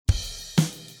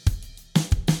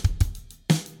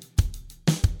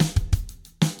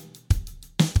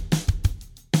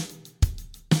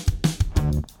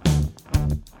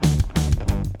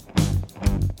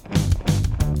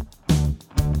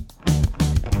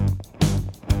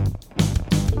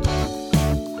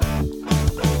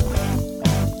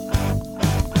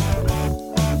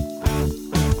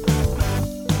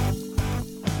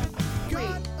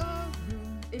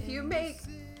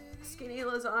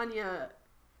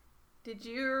Did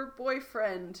your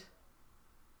boyfriend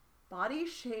body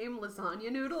shame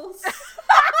lasagna noodles?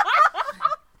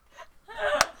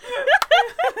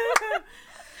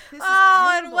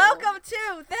 And welcome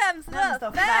to Them's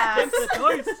the Facts,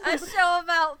 a show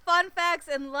about fun facts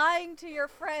and lying to your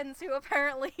friends who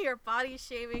apparently are body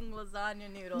shaming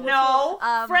lasagna noodles. No,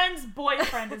 friend's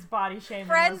boyfriend is body shaming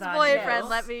friend's lasagna boyfriend.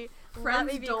 noodles. Friends Let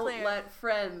me be don't clear. let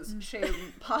friends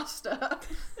shame pasta.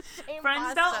 Shame Friends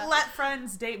pasta. don't let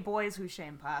friends date boys who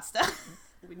shame pasta.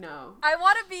 We know. I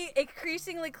want to be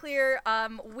increasingly clear.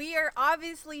 We are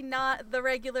obviously not the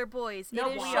regular boys. No,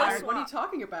 it is we show are. swap. What are you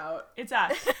talking about? It's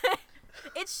us.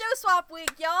 It's show swap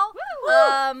week,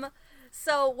 y'all.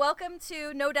 So welcome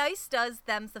to No Dice Does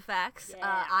Them's the Facts.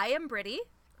 Yeah. I am Brittany.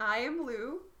 I am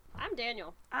Lou, I'm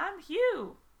Daniel. I'm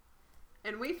Hugh.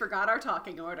 and we forgot our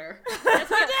talking order. Yes,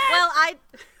 we did. Well,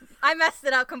 I messed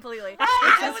it up completely.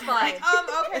 I It's was fine.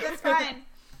 like, okay, that's fine.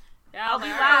 Yeah, I'll be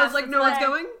all loud. I was like, no one's Okay.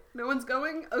 going? No one's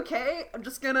going? Okay, I'm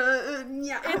just gonna,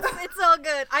 yeah. It's all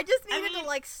good. I just I needed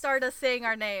mean- to start us saying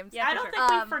our names. Yeah, I for don't sure.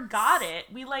 think we forgot it.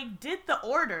 We did the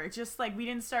order, just we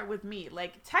didn't start with me.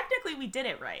 Technically we did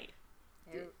it right.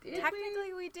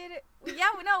 Technically, we did it. Yeah,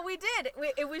 no, we did.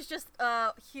 It was just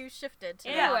Hugh shifted to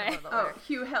Yeah. the bottom of the Oh, order.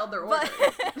 Hugh held their order.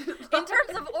 But in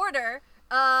terms of order,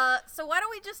 so why don't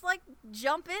we just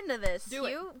jump into this? Do it.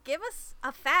 Hugh, give us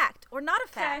a fact or not a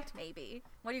fact, maybe.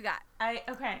 What do you got?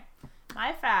 Okay.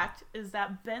 My fact is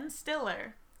that Ben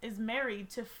Stiller is married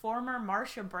to former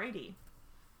Marsha Brady.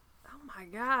 Oh my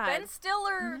god. Ben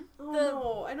Stiller. Oh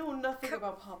no, I know nothing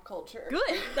about pop culture.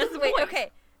 Good. That's the Wait, point.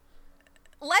 okay.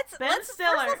 Let's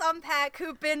Stiller. let's unpack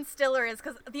who Ben Stiller is,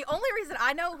 because the only reason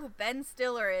I know who Ben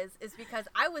Stiller is because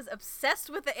I was obsessed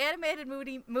with the animated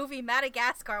movie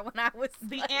Madagascar when I was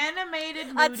The animated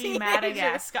a movie teenager.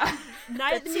 Madagascar.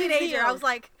 Night a at the teenager. Museum. I was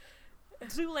like,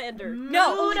 Zoolander.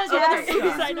 No. Madagascar.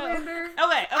 Yes, I know.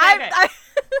 Okay. I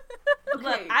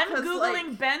Look, I'm 'cause,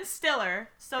 Googling Ben Stiller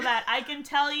so that I can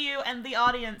tell you and the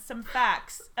audience some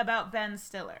facts about Ben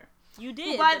Stiller. You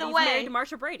did. by but the he's way- married to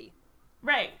Marsha Brady.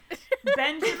 Right.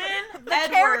 Benjamin the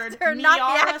Edward character, not the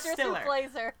Miara actress Stiller. who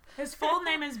plays her. His full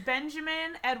name is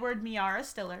Benjamin Edward Miara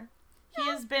Stiller. He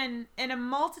has been in a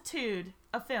multitude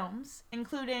of films,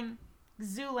 including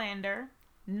Zoolander,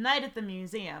 Night at the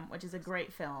Museum, which is a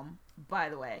great film, by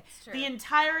the way. true. The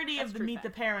entirety That's of the true Meet fact. the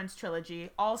Parents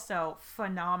trilogy, also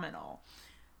phenomenal.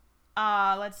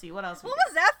 Let's see, what else? What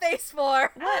was that face for?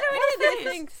 What Anything face?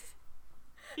 thinks.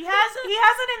 He has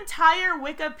an entire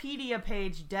Wikipedia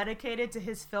page dedicated to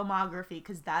his filmography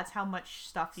because that's how much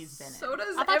stuff he's been in. So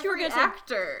does I thought you were every gonna say-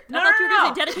 actor. I thought you were gonna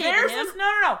say dedicated to Theirs him. is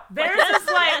no. Theirs yes, is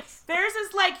yes. theirs is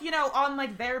on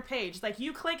their page.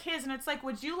 You click his and it's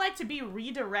would you like to be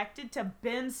redirected to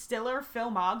Ben Stiller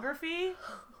filmography?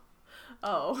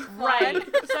 Oh. Right.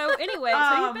 So anyway,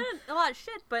 so you've Um, been in a lot of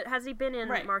shit, but has he been in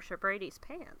Right. Marsha Brady's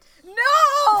pants? No!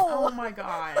 Oh my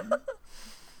god.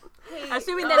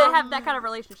 Assuming they didn't have that kind of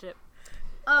relationship.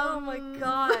 Oh my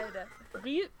god. Do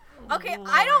you? Okay,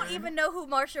 I don't even know who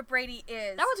Marsha Brady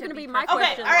is. That was to gonna be be my perfectly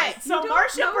Okay, question. all right. like, So You don't know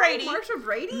Marsha Brady. who Marsha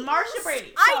Brady? Marsha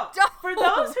Brady. I So, don't. For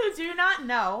those who do not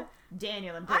know,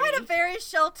 Daniel and Brady. I had a very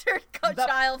sheltered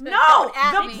childhood. No, Don't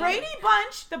at the me.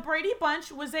 Brady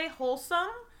Bunch was a wholesome,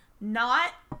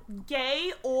 not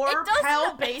gay or It doesn't-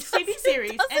 pal-based it TV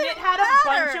series, and doesn't it had a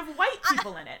matter. bunch of white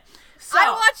people in it. So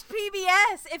I watched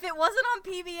PBS. If it wasn't on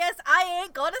PBS, I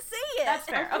ain't gonna see it. that's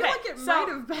fair. I feel Okay, like it so might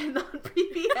have been on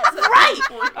PBS at right.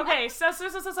 some point. Okay, so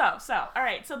all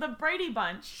right. So the Brady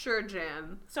Bunch. Sure,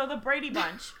 Jan. So the Brady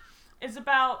Bunch is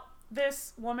about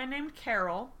this woman named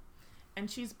Carol,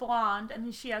 and she's blonde,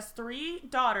 and she has 3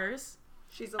 daughters.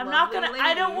 She's a I'm not lovely gonna. lady.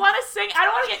 I don't want to sing. I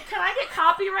don't want to get. Can I get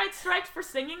copyright strikes for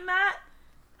singing that?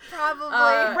 Probably.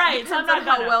 Right, so I'm Depends not on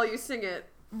how gonna. well you sing it.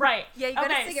 Right. Yeah, you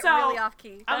gotta okay, sing it so really off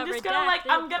key. I'm The just gonna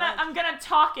I'm redacted gonna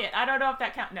talk it. I don't know if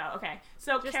that counts. No. Okay.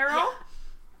 So Just- Carol,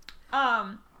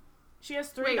 she has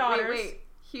 3 daughters. Wait.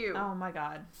 Hugh, Oh my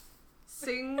god.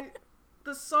 sing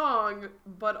the song,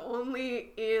 but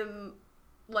only in,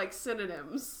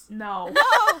 synonyms. No.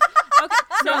 Okay,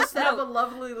 So no, instead of a no.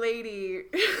 lovely lady...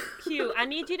 Hugh, I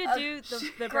need you to do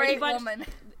the Brady Great Bunch. woman.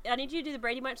 I need you to do the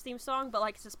Brady Bunch theme song, but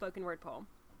it's a spoken word poem.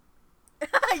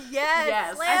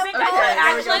 Yes. I I think slam I Okay, could there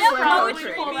we actually go, slam probably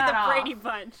poetry. pull Be that the off. Brady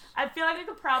Bunch. I feel like I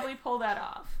could probably pull that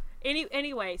off.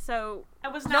 Anyway, so I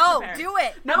was No, not prepared. do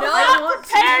it. No, I was I not want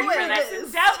prepared to for do this this.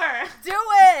 endeavor. Do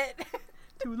it.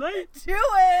 too late. Do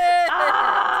it.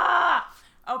 Ah!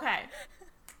 Okay.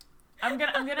 I'm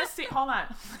gonna see. Hold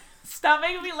on. Stop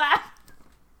making me laugh.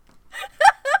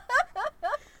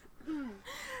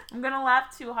 I'm gonna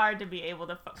laugh too hard to be able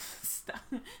to stop.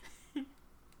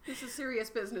 This This is serious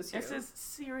business here. This is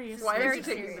serious. Why are Very you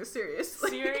taking this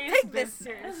seriously? Serious Take this business.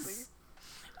 seriously.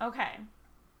 Okay.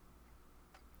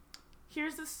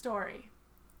 Here's the story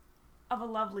of a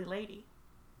lovely lady.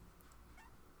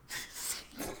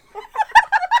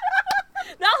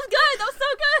 That was good. That was so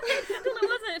good. Until it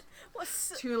wasn't.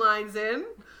 What's 2 lines in.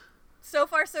 so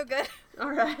far so good?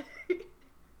 All right.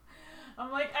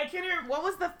 I'm like, I can't hear. What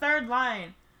was the third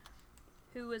line?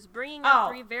 Who was bringing up Oh.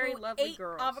 3 very lovely 8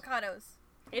 girls. avocados.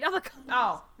 8 avocados.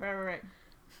 Oh, right.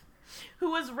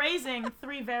 Who was raising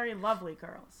 3 very lovely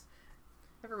girls.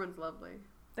 Everyone's lovely.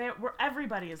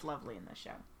 Everybody is lovely in this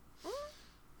show.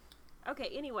 Okay,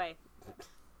 anyway.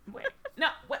 Wait. No,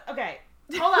 wait, okay.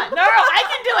 Hold on. No,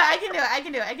 I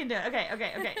can do it.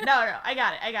 Okay. No, I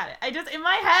got it. I just, in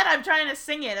my head, I'm trying to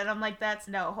sing it, and I'm like,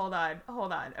 hold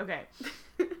on. Okay.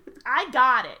 I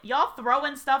got it. Y'all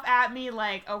throwing stuff at me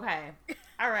like, okay.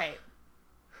 All right.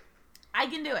 I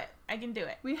can do it.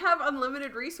 We have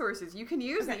unlimited resources. You can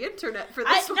use the internet for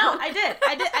this one. I did.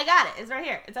 I got it. It's right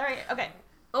here. Okay.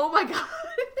 Oh my god.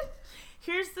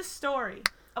 Here's the story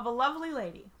of a lovely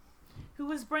lady who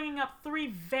was bringing up 3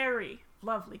 very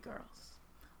lovely girls.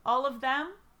 All of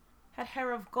them had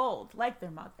hair of gold like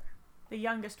their mother, the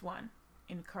youngest one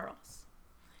in curls.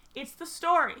 It's the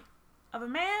story of a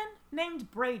man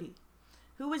named Brady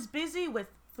who was busy with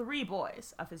 3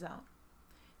 boys of his own.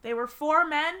 They were 4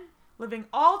 men living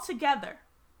all together,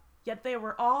 yet they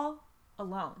were all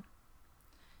alone.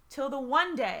 Till the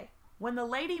one day when the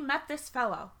lady met this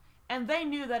fellow, and they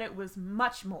knew that it was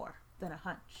much more than a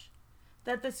hunch.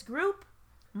 That this group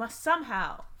must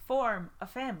somehow form a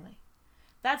family.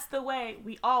 That's the way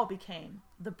we all became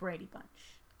the Brady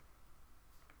Bunch.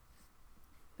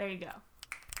 There you go.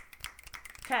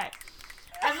 Okay.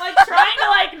 I'm like trying to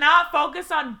like not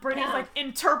focus on Brittany's like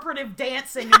interpretive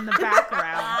dancing in the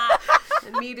background.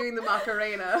 And me doing the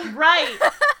Macarena. Right.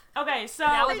 Okay, so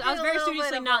Yeah, I did was a very little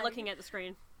studiously bit of, not like- looking at the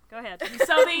screen. Go ahead.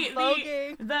 so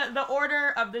Voguing. the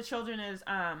order of the children is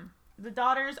the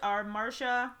daughters are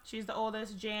Marcia, she's the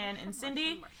oldest, Jan and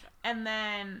Cindy, and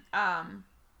then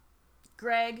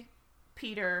Greg,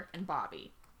 Peter, and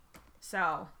Bobby.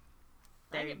 So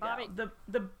there you Bobby. go.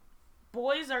 The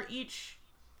boys are each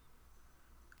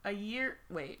a year.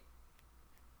 Wait.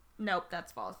 Nope,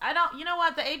 that's false. You know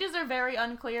what? The ages are very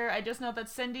unclear. I just know that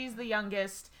Cindy's the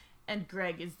youngest and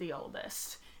Greg is the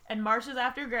oldest. And Marcia's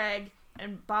after Greg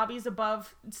and Bobby's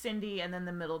above Cindy, and then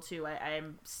the middle 2 I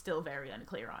am still very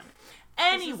unclear on.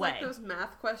 Anyway. This is like those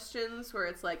math questions where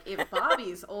it's like, if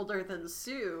Bobby's older than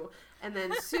Sue, and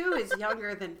then Sue is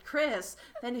younger than Chris,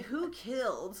 then who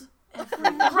killed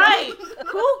everyone? Right.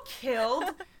 Who killed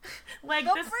like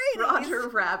The this Brady's. Roger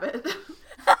Rabbit.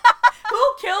 Who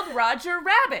killed Roger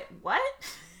Rabbit? What?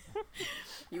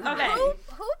 You Okay. may.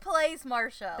 Who plays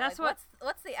Marsha? That's like,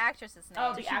 what's the actress's name?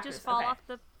 Oh, Did the she actress, just fall okay. off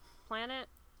the planet?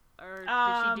 Or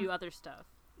did she do other stuff?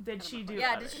 Did she do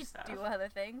yeah, other did she stuff? do other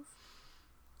things?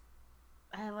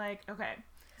 Okay.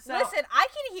 So, Listen, I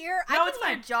can hear it's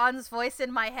fine. John's voice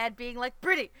in my head being like,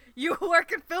 Brittany, you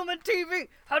work in film and TV.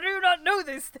 How do you not know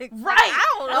these things? Right. Like, I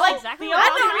don't know. Like, exactly the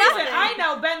what only I'm reason doing. I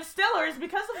know Ben Stiller is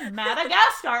because of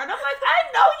Madagascar. And I'm like,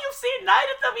 I know you've seen Night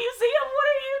at the Museum. What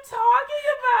are you talking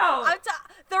about?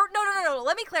 No.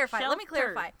 Let me clarify. Sheltered.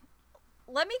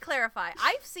 Let me clarify.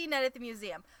 I've seen that at the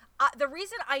museum. The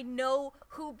reason I know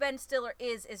who Ben Stiller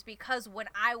is because when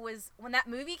that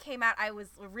movie came out, I was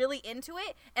really into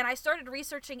it, and I started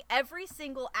researching every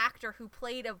single actor who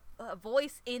played a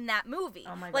voice in that movie.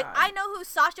 Oh my Like, God. I know who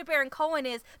Sacha Baron Cohen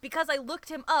is because I looked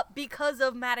him up because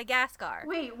of Madagascar.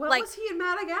 Wait, what Like- was he in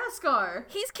Madagascar?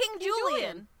 He's King King Julian.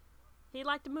 Julian. He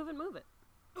liked to move it.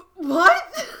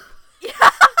 What?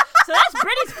 So that's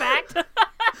Brittany's fact.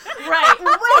 Right.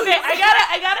 Okay,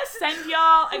 I gotta send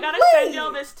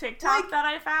y'all Wait. this TikTok Like- that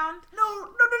I found. No,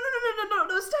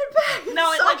 step back.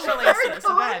 No, it, like, Sacha relates to Baron it, so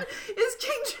go Cohen ahead. is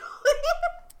King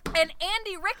Julian. And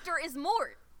Andy Richter is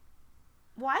Mort.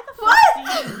 Why the fuck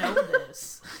What? do you know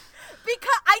this?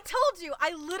 Because I told you,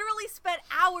 I literally spent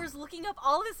hours looking up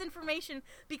all this information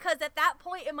because at that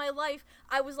point in my life,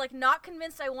 I was like not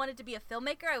convinced I wanted to be a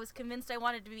filmmaker. I was convinced I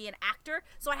wanted to be an actor.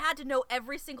 So I had to know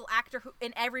every single actor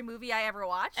in every movie I ever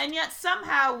watched. And yet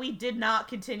somehow we did not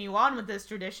continue on with this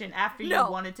tradition after you No,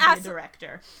 wanted to be a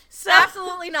director. So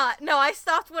Absolutely not. No, I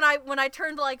stopped when I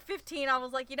turned like 15. I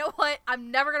was like, you know what? I'm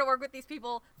never gonna work with these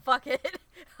people. Fuck it.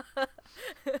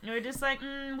 you were just like,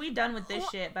 we done with this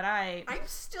shit, but I'm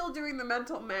still doing the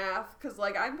mental math because,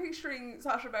 like, I'm picturing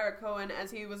Sacha Baron Cohen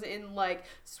as he was in, like,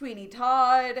 Sweeney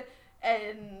Todd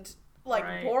and, like,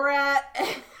 Right. Borat.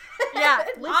 Yeah,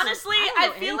 honestly, I don't I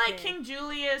know feel like anything. King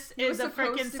Julius He was is a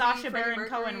supposed freaking to be Sacha Freddie Baron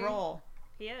Cohen Mercury. role.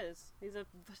 He is. He's a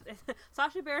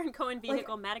Sacha Baron Cohen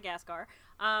vehicle, Madagascar.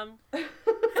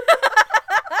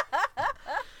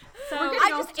 So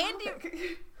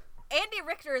Andy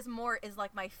Richter is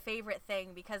like my favorite thing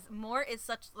because Mort is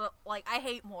such like I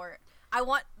hate Mort. I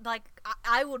want like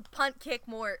I would punt kick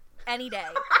Mort any day.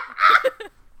 But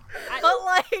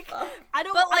like I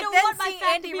don't want my fact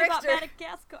Andy to be about Richter.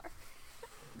 Madagascar.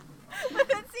 But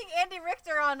then seeing Andy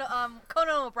Richter on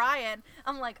Conan O'Brien,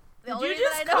 I'm like, the only reason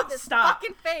I know this stop?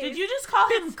 fucking face. Did you just call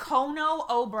him Kono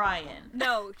O'Brien?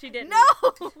 No, she didn't. No.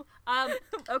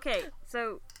 Okay,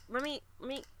 so let me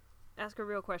ask a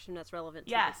real question that's relevant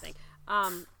to Yes. this thing.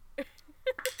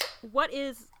 What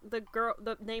is the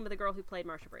name of the girl who played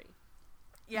Marsha Brady?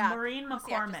 Yeah. Maureen What's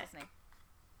the actress's McCormick. name?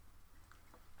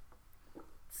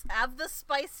 Of the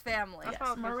Spice Family. That's Yes, what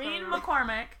I was Maureen gonna say.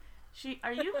 McCormick.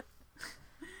 Are you?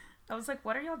 I was like,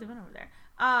 what are y'all doing over there?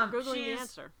 Googling the she's-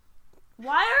 answer.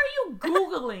 Why are you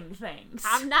Googling things?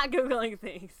 I'm not Googling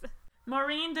things.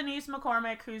 Maureen Denise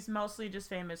McCormick, who's mostly just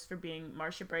famous for being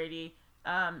Marsha Brady.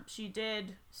 She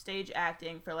did stage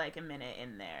acting for like a minute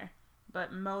in there,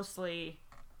 but mostly.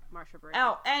 Marsha Brady.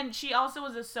 Oh, and she also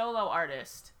was a solo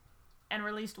artist and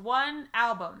released one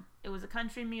album. It was a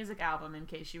country music album, in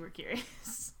case you were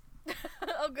curious.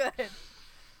 Oh, good.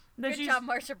 But Good job,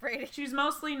 Marsha Brady. She's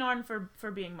mostly known for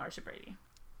being Marsha Brady.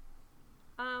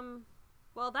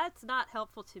 Well, that's not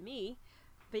helpful to me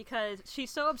because she's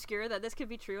so obscure that this could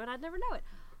be true and I'd never know it.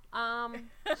 I'm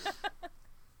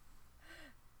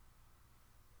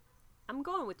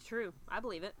going with true. I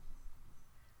believe it.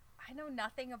 I know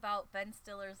nothing about Ben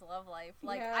Stiller's love life.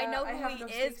 Like, Yeah, I know I who have he no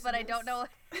is, stakes but in I don't know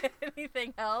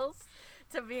anything else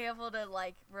to be able to,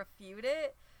 like, refute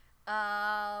it.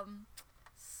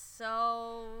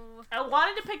 So... I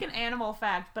wanted to pick an animal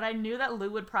fact, but I knew that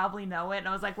Lou would probably know it, and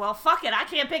I was like, well, fuck it, I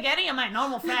can't pick any of my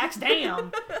normal facts,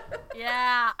 damn.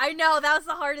 Yeah, I know, that was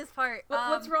the hardest part.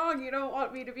 What's wrong? You don't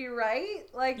want me to be right?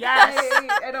 Like, Yes.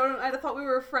 I thought we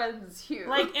were friends, Hugh.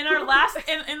 Like, in our last,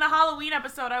 in the Halloween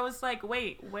episode, I was like,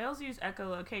 wait, whales use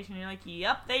echolocation? And you're like,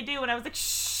 yep, they do. And I was like,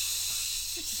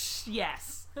 shh,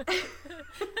 yes.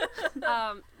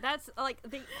 That's like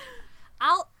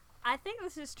I think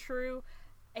this is true,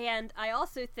 and I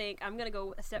also think I'm gonna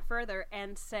go a step further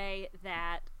and say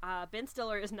that Ben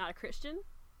Stiller is not a Christian.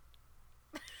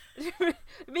 And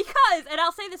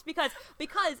I'll say this because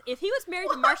if he was married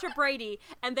to Marsha Brady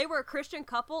and they were a Christian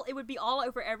couple, it would be all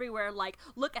over everywhere. Like,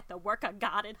 look at the work of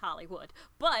God in Hollywood,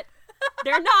 but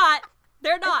they're not.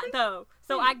 They're not though.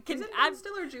 So Wait, I'm Ben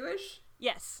Stiller Jewish?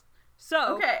 yes.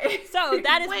 So Okay. So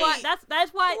that is Wait. why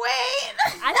that's why Wait.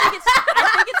 I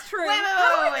think it's true. Wait.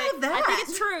 I think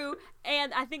it's true,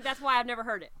 and I think that's why I've never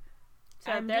heard it.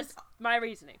 So I'm that's just- my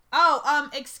reasoning. Oh,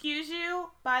 excuse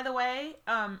you, by the way,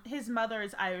 his mother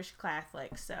is Irish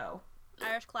Catholic, so.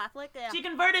 Irish Catholic, yeah. She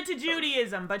converted to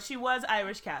Judaism, but she was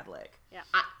Irish Catholic.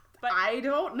 But I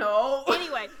don't know.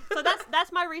 anyway, so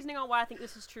that's my reasoning on why I think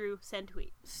this is true. Send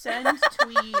tweet. Send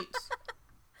tweet.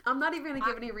 I'm not even gonna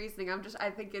give any reasoning. I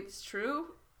think it's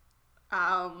true.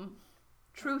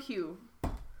 True Hugh.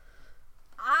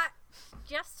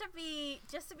 just to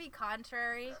be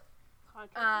contrary,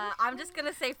 I'm just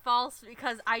gonna say false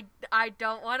because I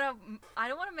don't want to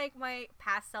make my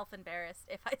past self embarrassed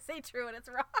if I say true and it's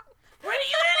wrong. Brady,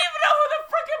 you didn't even know who the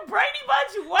freaking Brady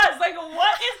Bunch was. Like,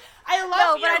 what is? I love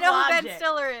No, but your I know logic. who Ben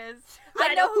Stiller is.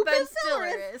 I know who Ben Stiller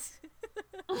is.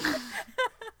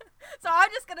 So I'm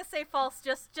just gonna say false,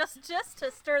 just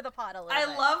to stir the pot a little I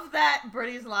bit. love that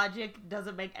Brady's logic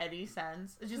doesn't make any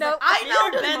sense. It's just Nope. like, I know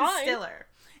Neither does Ben mine. Stiller.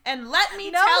 And let me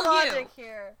no tell logic you,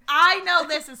 here. I know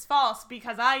this is false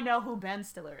because I know who Ben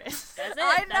Stiller is. That's it.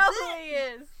 I know That's who it. he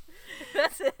is.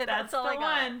 That's it. That's all the I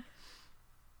got. one.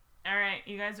 All right,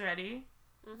 you guys ready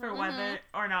for whether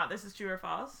or not this is true or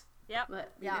false? Yep.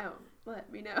 Let me Yeah. know.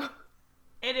 Let me know.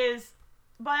 It is,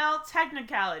 by all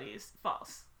technicalities,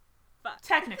 false. Fuck.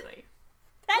 Technically.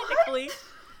 Technically.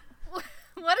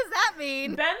 What does that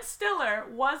mean? Ben Stiller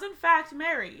was in fact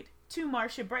married to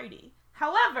Marsha Brady.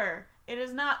 However, it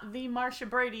is not the Marsha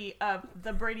Brady of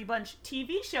the Brady Bunch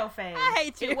TV show fame. I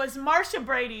hate you. It was Marsha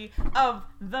Brady of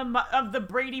the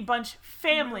Brady Bunch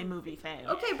family movie fame.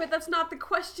 Okay, but that's not the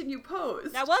question you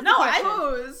posed. That was No, the I question.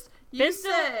 posed. You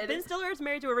said Ben Stiller is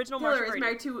married to original Stiller Marsha is Brady.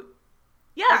 married to.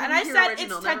 Yeah, I and I didn't hear said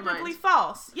original, it's never technically mind.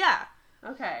 false. Yeah.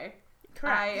 Okay.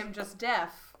 Correct. I am just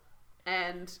deaf.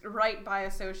 And right by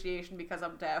association because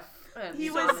I'm deaf. And He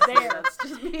so was honestly, there. That's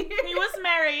just me. He was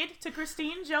married to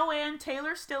Christine Joanne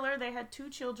Taylor Stiller. They had 2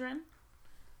 children.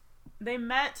 They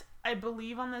met, I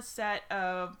believe, on the set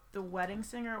of The Wedding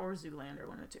Singer or Zoolander,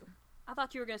 one of the two. I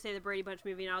thought you were going to say the Brady Bunch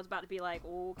movie, and I was about to be like,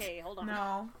 okay, hold on.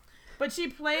 No. But she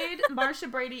played Marsha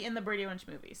Brady in the Brady Bunch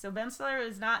movie. So Ben Stiller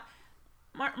is not...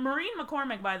 Maureen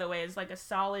McCormick, by the way, is like a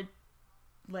solid,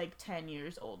 like, 10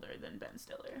 years older than Ben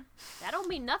Stiller. That don't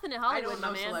mean nothing in I Hollywood, don't know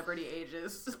my man. celebrity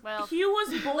ages. Well, He was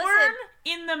born Listen,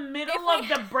 in the middle if of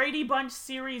we- the Brady Bunch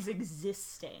series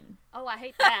existing. oh, I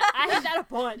hate that. I hate that a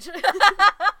bunch.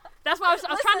 That's why I was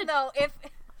Listen, though, if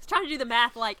trying to do the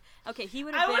math. Like, okay, he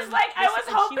would have I been. was like, I this was and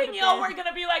she hoping would've y'all been- were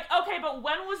gonna be like, okay, but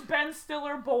when was Ben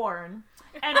Stiller born?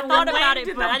 And I thought when about it,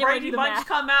 did but I the didn't wanna Brady do the Bunch math.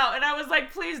 come out? And I was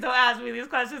like, please don't ask me these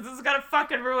questions. This is gonna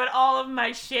fucking ruin all of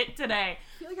my shit today.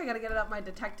 I feel like I gotta get it up my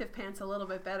detective pants a little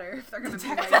bit better if they're gonna be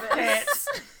Detective like this. pants.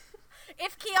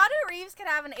 if Keanu Reeves can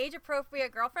have an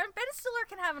age-appropriate girlfriend, Ben Stiller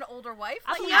can have an older wife.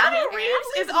 I Like, believe Keanu it. Reeves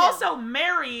I is believe him. also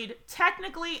married,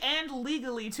 technically and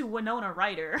legally, to Winona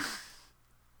Ryder.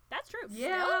 That's true.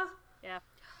 Yeah. Yeah.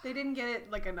 They didn't get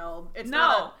it like annulled. It's No,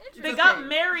 not a, they it's got okay.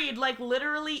 married, like,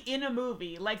 literally in a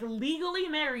movie. Like, legally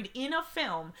married in a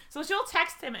film. So she'll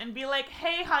text him and be like,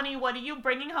 hey, honey, what are you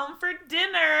bringing home for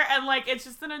dinner? And, like, it's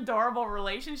just an adorable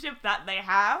relationship that they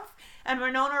have. And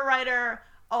Winona Ryder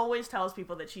always tells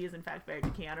people that she is, in fact, married to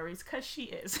Keanu Reeves, because she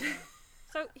is.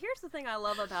 So here's the thing I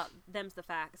love about Them's the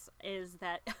Facts is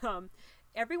that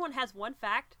everyone has one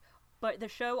fact, but the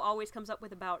show always comes up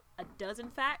with about a dozen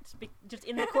facts just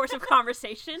in the course of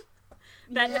conversation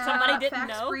that Yeah, somebody didn't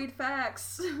facts know. breed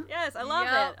facts. Yes, I love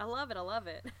Yup. it. I love it. I love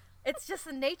it. it's just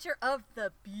the nature of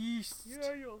the beast.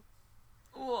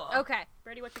 Ooh. Okay.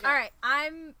 Brady, what you got? All right.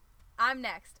 I'm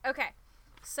next. Okay.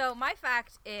 So my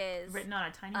fact is Written on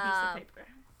a tiny piece of paper.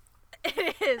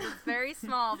 it is. It's very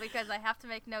small because I have to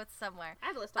make notes somewhere. I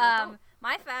have a list on my phone.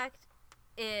 My fact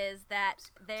is that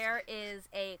there is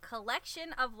a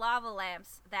collection of lava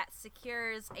lamps that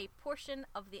secures a portion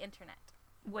of the internet.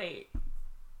 Wait.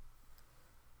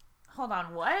 Hold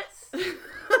on, what? Wait,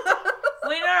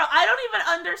 no, I don't even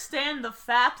understand the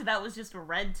fact that was just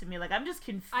read to me. Like, I'm just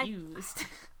confused.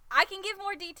 I can give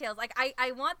more details. Like,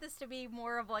 I want this to be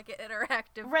more of, like, an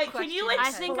interactive Right, question. can you I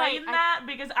explain think that?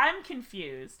 Because I'm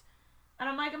confused. And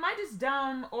I'm like, am I just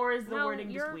dumb, or is the No, wording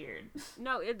just you're- weird?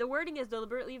 No, the wording is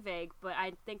deliberately vague, but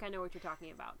I think I know what you're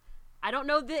talking about. I don't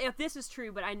know if this is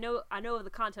true, but I know of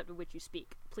the concept of which you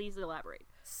speak. Please elaborate.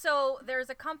 So, there's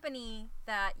a company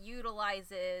that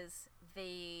utilizes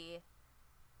the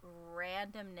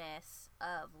randomness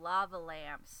of lava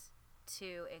lamps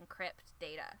to encrypt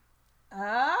data.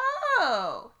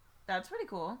 Oh, that's pretty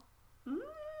cool. There's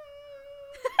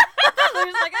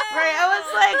like,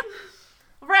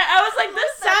 Right, I was like,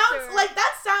 this not sounds sure. like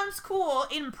that sounds cool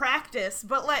in practice,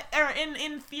 but like, or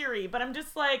in theory, but I'm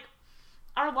just like,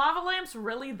 are lava lamps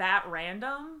really that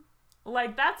random?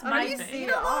 Like, that's my I mean, thing.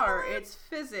 they are. It's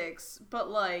physics, but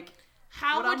like,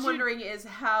 How what would I'm you wondering is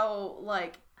how,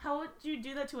 like, how would you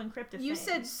do that to encrypt a thing? you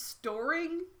said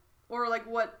storing, or like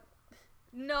what,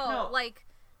 No, No. like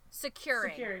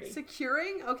securing. security.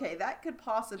 securing? Okay, that could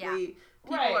possibly. Yeah.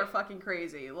 People Right. are fucking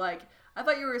crazy. Like, I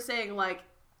thought you were saying like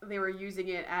they were using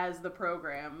it as the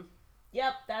program.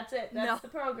 Yep, that's it. That's No. the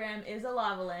program is a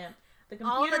lava lamp. The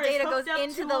All computer the data is hooked goes up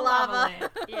into to the a lava lava.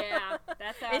 lamp. Yeah,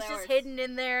 that's how It's that just works. hidden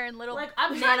in there in little Like,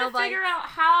 I'm trying to nanobytes. figure out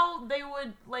how they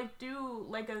would like do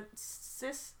like a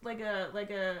like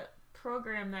a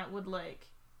program that would like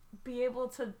be able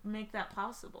to make that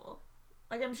possible.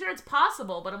 Like, I'm sure it's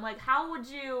possible, but I'm like, how would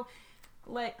you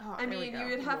like? Oh, I there we mean, go. you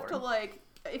would have to Lord. like.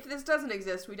 If this doesn't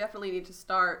exist, we definitely need to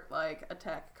start like a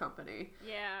tech company.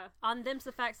 Yeah. On Them's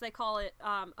the Facts, they call it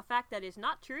a fact that is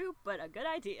not true, but a good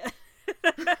idea.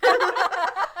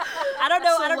 I don't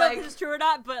know. So, I don't know like- if this is true or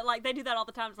not, but like they do that all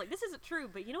the time. It's like, this isn't true,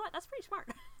 but you know what? That's pretty smart.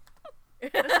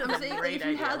 I'm saying great if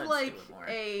you idea. had Let's like do it more.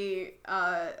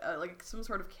 a like some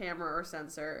sort of camera or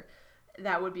sensor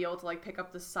that would be able to like pick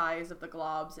up the size of the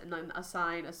globs and then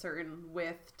assign a certain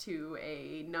width to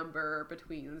a number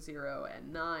between 0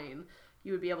 and 9,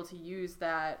 you would be able to use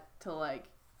that to like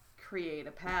create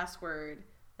a password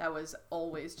that was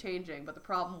always changing. But the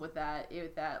problem with that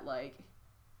is that like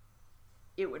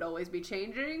it would always be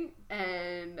changing,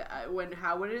 and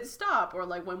how would it stop, or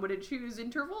like when would it choose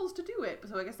intervals to do it?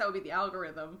 So I guess that would be the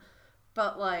algorithm.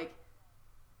 But like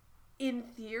in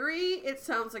theory, it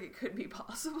sounds like it could be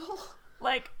possible.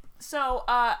 Like, so,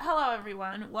 hello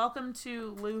everyone. Welcome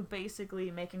to Lou basically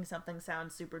making something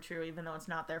sound super true, even though it's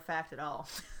not their fact at all.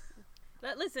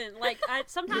 But listen, like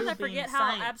sometimes I Being forget how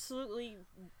science. absolutely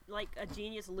like a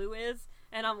genius Lou is,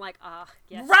 and I'm like,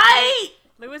 yes, Right!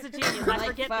 Lou is a genius. I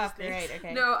forget Fuck, these things. right,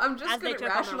 okay. No, I'm just As they good at took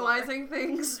on their rationalizing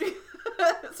things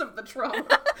because of the trauma.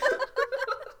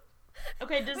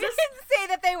 Okay, does We this... didn't say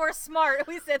that they were smart.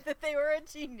 We said that they were a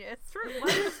genius. True. Does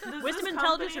Wisdom, this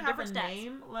intelligence, company or have a different stats.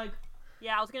 name? Like,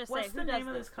 Yeah, I was gonna say, what's who the does name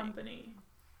of this thing? company?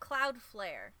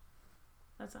 Cloudflare.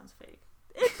 That sounds fake.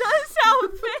 It does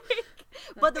sound fake.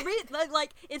 But the reason,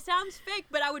 like, it sounds fake,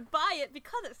 but I would buy it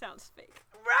because it sounds fake.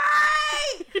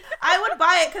 Right! I would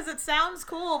buy it because it sounds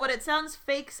cool, but it sounds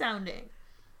fake sounding.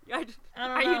 I don't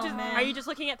are know, you just man. are you just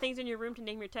looking at things in your room to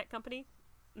name your tech company?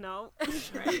 No.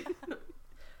 Right.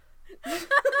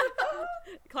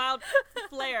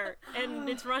 Cloudflare, and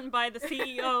it's run by the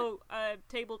CEO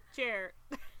table chair.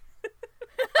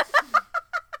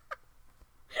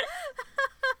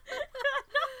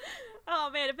 Oh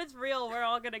man, if it's real, we're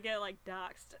all gonna get like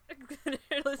doxxed.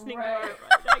 They're listening to Right. it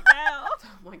right now.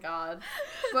 Oh my god.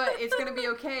 But it's gonna be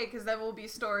okay because then we'll be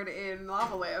stored in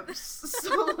lava lamps.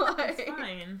 So like,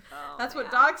 Fine. Oh, that's what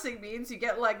man. doxing means. You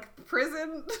get like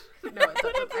prisoned. No, it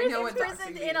doesn't. I know what doxing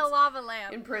Imprisoned means. in a lava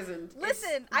lamp. Imprisoned.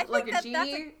 Listen, It's I think like a that's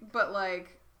genie, but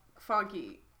like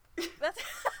funky. That's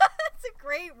that's a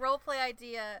great roleplay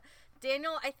idea.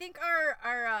 Daniel, I think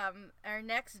our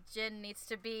next gin needs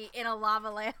to be in a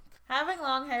lava lamp. Having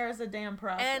long hair is a damn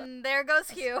process. And there goes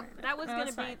Hugh. That was No, gonna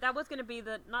it's be fine.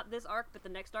 the not this arc, but the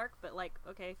next arc. But like,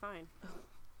 okay, fine.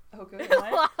 Oh, good.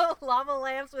 What? Lava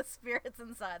lamps with spirits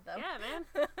inside them. Yeah,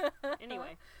 man.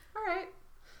 Anyway, All right.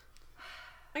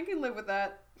 I can live with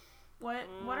that. What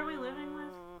are we living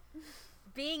with?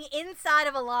 Being inside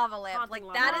of a lava lamp. Haunting Like,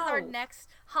 lava that is our lamp. next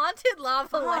haunted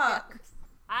lava lamp. Fuck.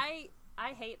 I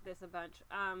hate this a bunch.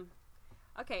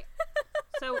 Okay.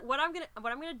 So what I'm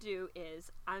gonna do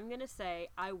is I'm gonna say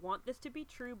I want this to be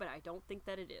true, but I don't think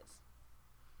that it is.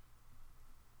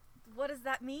 What does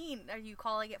that mean? Are you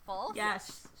calling it false?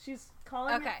 Yes, she's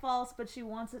calling Okay. it false, but she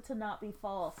wants it to not be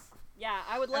false. Yeah,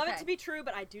 I would love it Okay. to be true,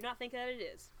 but I do not think that it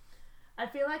is. I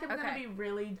feel like I'm gonna Okay. be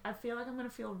really. I feel like I'm gonna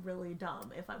feel really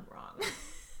dumb if I'm wrong.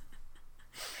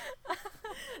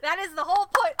 That is the whole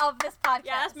point of this podcast.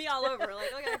 Yeah, that's me all over.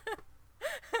 Like, okay.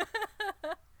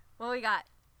 What we got?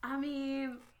 I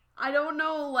mean, I don't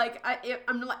know. Like, I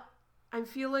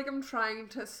feel like I'm trying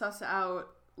to suss out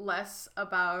less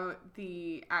about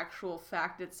the actual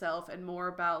fact itself and more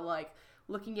about like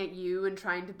looking at you and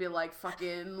trying to be like,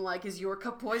 fucking, like, is your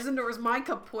cup poisoned or is my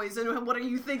cup poisoned? And what are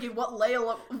you thinking? What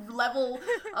level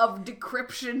of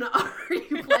decryption are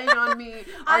you playing on me?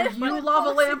 Are I've you put lava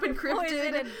lamp poison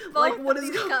encrypted? in Like, both what of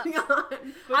is these going cups.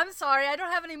 on? I'm sorry, I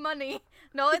don't have any money.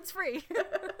 No, it's free.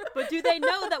 But do they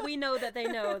know that we know that they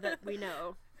know that we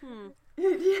know?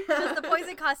 Yeah. Does the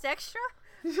poison cost extra?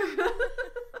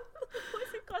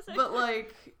 But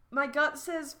like, my gut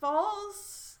says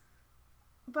false,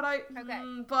 but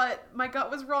but my gut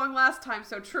was wrong last time,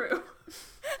 so true.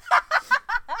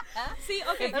 See,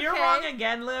 okay. If you're wrong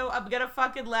again, Lou, I'm gonna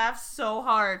fucking laugh so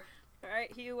hard. All right,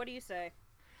 Hugh, what do you say?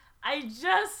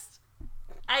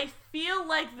 I feel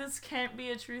like this can't be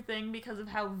a true thing because of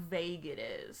how vague it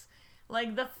is.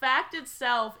 Like, the fact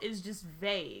itself is just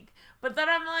vague. But then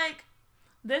I'm like,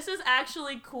 this is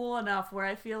actually cool enough where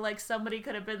I feel like somebody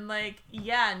could have been like,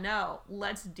 yeah, no,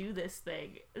 let's do this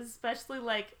thing. Especially,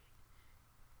 like,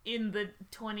 in the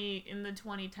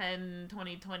 2010,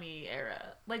 2020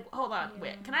 era. Like, hold on,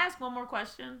 wait. Can I ask one more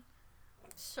question?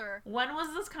 Sure. When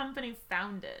was this company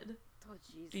founded? Oh,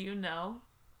 jeez. Do you know?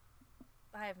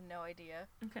 I have no idea.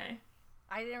 Okay.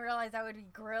 I didn't realize I would be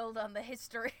grilled on the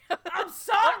history of I'm the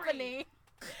sorry! company.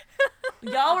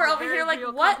 Y'all were It's a over very here like,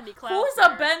 real what? company, Who's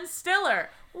Cloudflare. a Ben Stiller?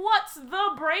 What's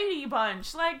the Brady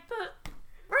Bunch? Like,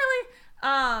 really?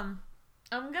 I'm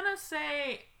gonna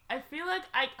say, I feel like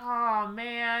oh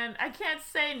man, I can't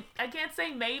say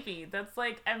maybe. That's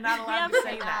like, I'm not allowed to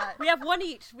say that. We have one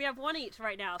each. We have one each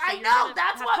right now. So I you're know, gonna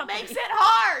that's have what company. makes it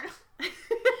hard!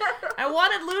 I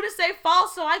wanted Lou to say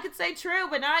false so I could say true,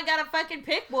 but now I gotta fucking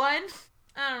pick one.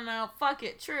 I don't know, fuck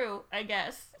it, true, I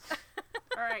guess.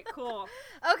 All right, cool.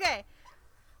 Okay.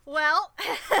 Well,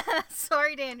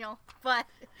 sorry, Daniel, but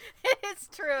it's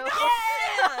true.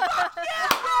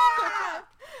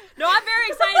 No, I'm very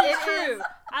excited. It's It true. is.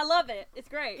 I love it. It's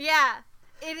great. Yeah.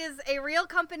 It is a real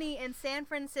company in San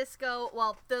Francisco.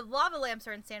 Well, the lava lamps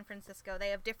are in San Francisco. They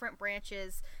have different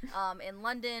branches in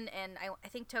London, and I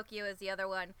think Tokyo is the other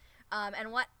one.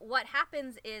 And what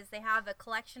happens is they have a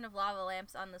collection of lava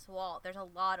lamps on this wall. There's a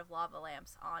lot of lava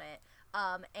lamps on it.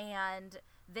 And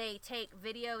they take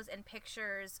videos and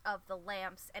pictures of the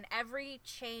lamps, and every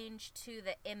change to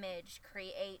the image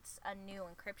creates a new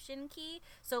encryption key.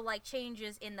 So, like,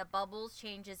 changes in the bubbles,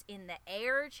 changes in the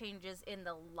air, changes in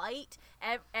the light,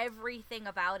 everything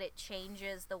about it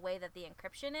changes the way that the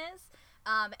encryption is.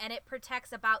 And it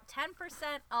protects about 10%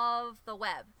 of the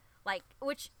web, like,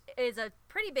 which is a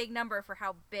pretty big number for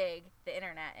how big the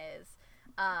internet is.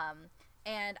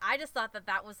 And I just thought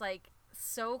that was, like,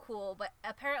 so cool. But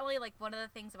apparently, like, one of the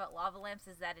things about lava lamps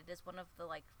is that it is one of the,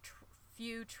 like,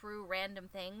 few true random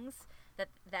things that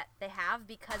they have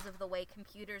because of the way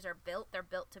computers are built. They're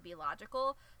built to be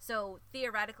logical. So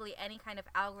theoretically, any kind of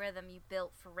algorithm you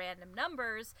built for random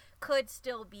numbers could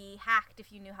still be hacked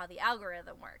if you knew how the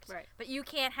algorithm worked. Right. But you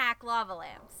can't hack lava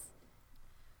lamps.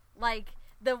 Like,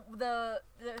 the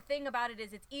thing about it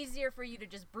is it's easier for you to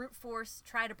just brute force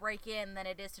try to break in than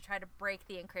it is to try to break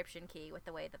the encryption key with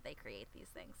the way that they create these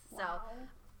things. Wow. So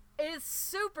it is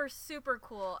super, super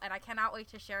cool, and I cannot wait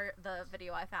to share the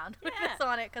video I found with Yeah. this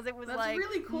on it, because it was That's like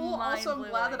really cool. Also, I'm mind-blowing.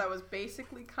 glad that I was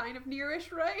basically kind of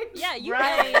nearish, right? Yeah, you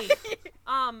Right.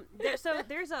 there's a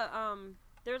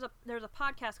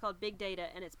podcast called Big Data,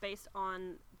 and it's based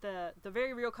on the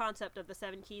very real concept of the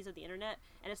 7 keys of the internet,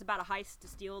 and it's about a heist to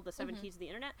steal the 7 keys of the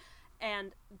internet.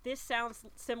 And this sounds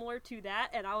similar to that,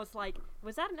 and I was like,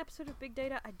 was that an episode of Big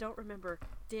Data? I don't remember.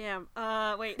 Damn.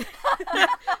 Wait.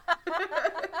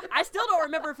 I still don't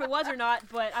remember if it was or not,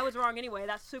 but I was wrong anyway.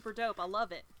 That's super dope. I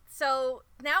love it. So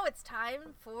now it's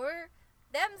time for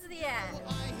Them's the End.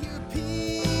 I hear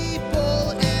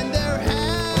people and they're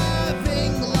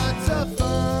having lots of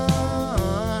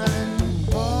fun.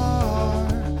 Far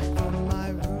from my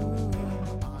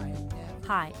room, I never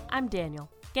Hi, I'm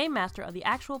Daniel, Game Master of the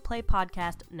actual play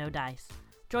podcast No Dice.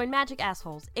 Join Magic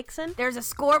Assholes Ixon, There's a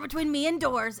score between me and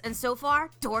Doors, and so far,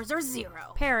 Doors are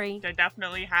 0. Perry, They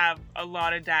definitely have a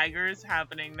lot of daggers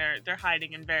happening. They're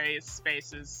hiding in various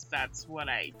spaces. That's what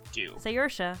I do.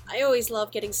 Sayersha, I always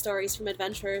love getting stories from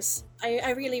adventurers.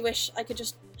 I really wish I could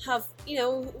just have,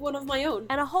 one of my own.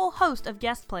 and a whole host of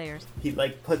guest players. He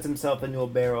puts himself into a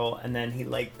barrel and then he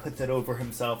puts it over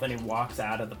himself and he walks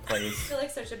out of the I place. feel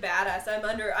like such a badass. I'm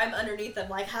underneath them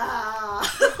like,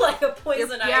 ha, like a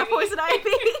poison ivy. Yeah, Poison Ivy.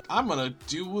 I'm gonna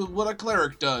do what a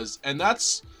cleric does, and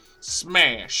that's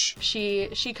smash. She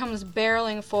comes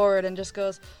barreling forward and just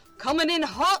goes, "Coming in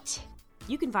hot!"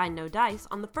 You can find No Dice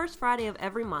on the first Friday of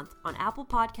every month on Apple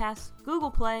Podcasts, Google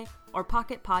Play, or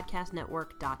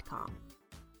PocketPodcastNetwork.com.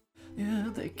 Yeah,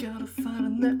 they gotta find a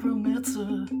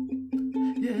necromancer.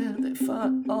 Yeah, they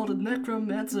fought all the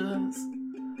necromancers.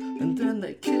 And then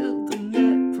they killed the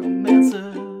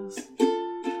necromancers.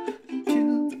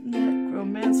 Killed the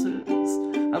necromancers.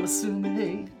 I'm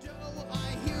assuming.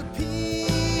 I hear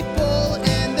people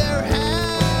and they're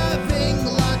having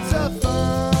lots of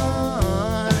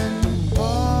fun.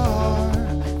 Far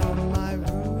from my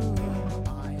room,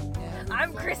 I never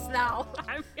I'm Chris now.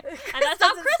 And that's how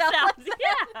doesn't Chris sound sounds. like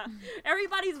Yeah,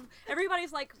 everybody's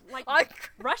like I'm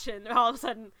Russian all of a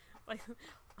sudden. Like,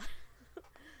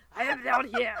 I am down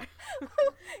here.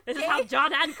 This is how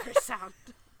John and Chris sound.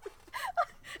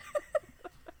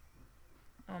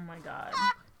 Oh my god.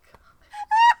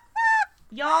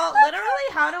 Y'all, literally,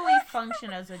 how do we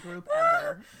function as a group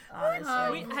ever?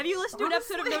 Honestly. Have you listened to an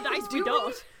episode of No Dice? We do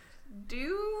don't.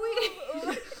 Do we?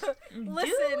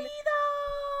 Listen,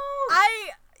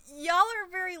 y'all are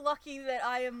very lucky that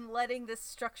I am letting this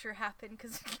structure happen,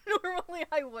 because normally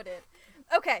I wouldn't.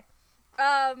 Okay,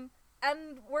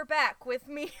 and we're back with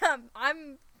me.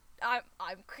 I'm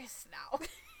Chris now.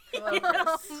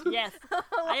 Yes,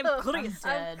 I am Chris.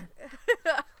 Dead.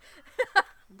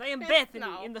 I am Bethany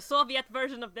No. in the Soviet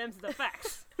version of Them's the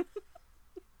Facts.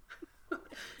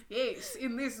 Yes,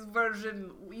 in this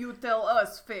version, you tell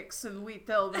us facts and we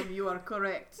tell them you are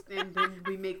correct, and then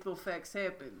we make the facts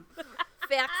happen.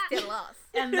 Facts tell us.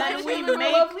 And then we Actually,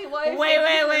 make. my lovely wife Wait.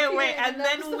 appeared, And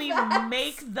that's then the we facts.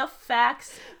 make the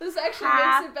facts. This actually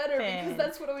makes it better happen. because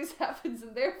that's what always happens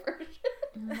in their version.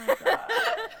 Oh my god.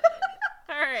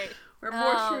 All right. We're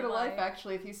more Oh true to my. life,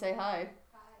 actually, if you say hi.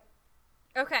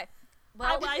 Okay, well,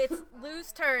 Hi, wife. it's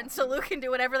Lou's turn, so Lou can do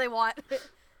whatever they want.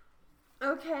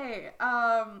 Okay,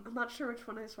 I'm not sure which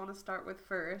one I just want to start with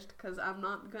first, because I'm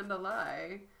not gonna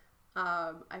lie.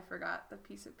 I forgot the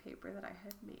piece of paper that I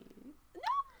had made.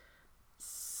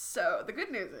 So, the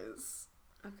good news is,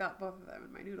 I've got both of them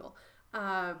in my noodle.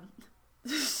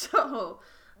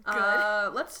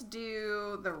 Let's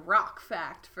do the rock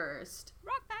fact first.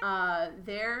 Rock fact.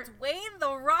 Wayne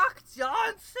the Rock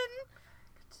Johnson?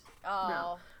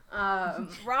 Oh.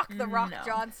 Rock the Rock No.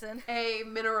 Johnson. A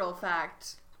mineral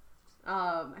fact.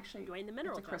 Actually, Dwayne the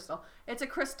Mineral it's a crystal. It's a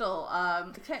crystal.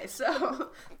 Okay, so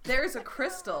there's a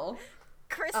crystal.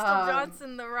 Crystal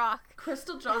Johnson the Rock.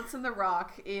 Crystal Johnson the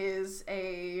Rock is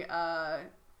a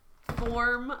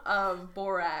form of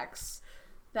borax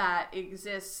that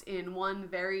exists in one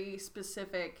very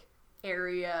specific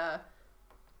area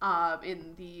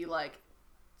in the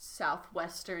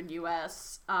southwestern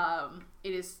US.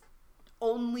 It is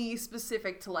only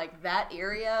specific to that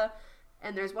area,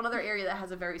 and there's one other area that has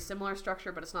a very similar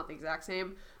structure, but it's not the exact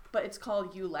same. But it's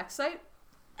called Ulexite,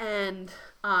 and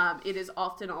it is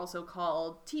often also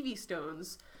called TV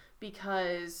stones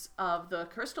because of the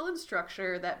crystalline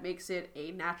structure that makes it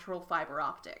a natural fiber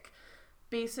optic.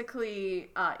 Basically,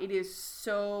 it is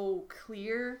so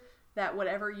clear that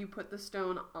whatever you put the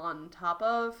stone on top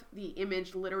of, the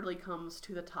image literally comes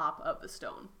to the top of the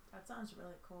stone. That sounds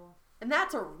really cool. And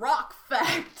that's a rock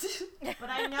fact. But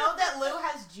I know that Lou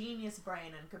has genius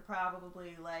brain and could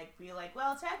probably, like, be like,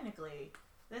 well, technically,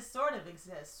 this sort of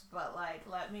exists, but, like,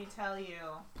 let me tell you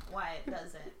why it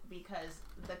doesn't. Because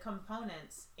the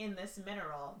components in this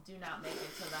mineral do not make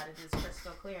it so that it is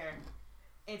crystal clear.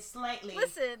 It's slightly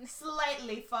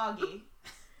foggy.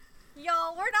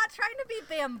 Y'all, we're not trying to be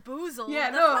bamboozled.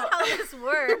 Yeah, That's no. not how this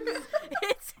works.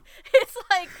 It's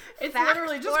like It's fact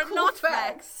literally just or cool not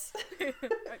facts.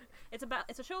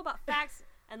 It's a show about facts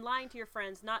and lying to your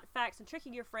friends, not facts and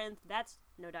tricking your friends. That's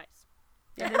no dice.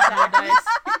 Yeah, there's that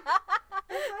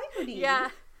dice. Yeah.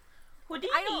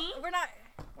 Houdini. We're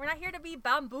not here to be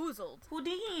bamboozled.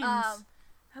 Houdins.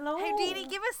 Hello. Hey, Houdini,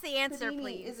 give us the answer, Houdini,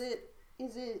 please.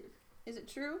 Is it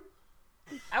true?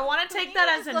 I want to take that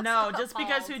as a looks no, just appalled.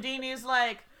 because Houdini's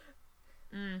like,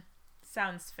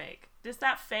 sounds fake. Just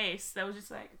that face, that was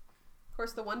just like... Of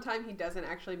course, the one time he doesn't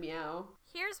actually meow.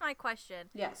 Here's my question.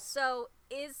 Yes. So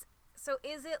is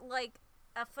it like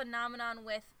a phenomenon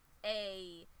with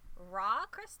a raw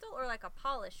crystal or like a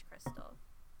polished crystal?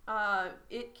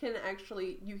 It can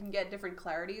actually, you can get different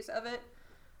clarities of it.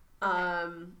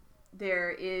 Okay.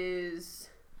 There is,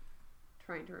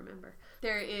 trying to remember.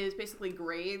 There is basically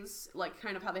grades, like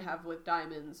kind of how they have with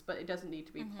diamonds, but it doesn't need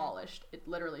to be polished. It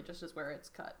literally just is where it's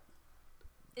cut.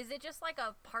 Is it just like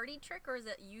a party trick or is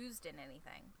it used in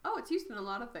anything? Oh, it's used in a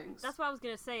lot of things. That's what I was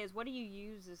gonna say. Is what do you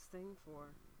use this thing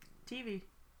for? TV.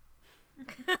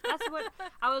 That's what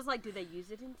I was like. Do they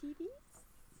use it in TVs?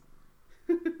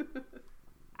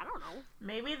 I don't know.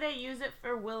 Maybe they use it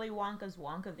for Willy Wonka's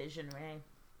Wonka Vision Ray.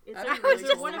 Is That'd there, be really is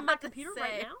there cool. one in my computer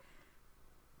right now?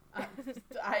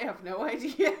 I have no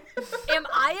idea. Am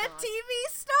I a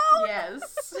TV stone?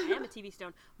 Yes. I am a TV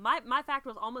stone. My fact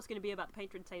was almost going to be about the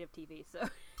patron saint of TV. So.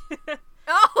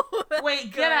 Oh. Wait,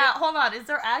 good. get out. Hold on. Is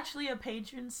there actually a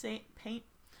patron saint?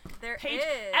 There is.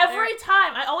 Every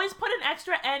time. I always put an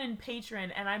extra N in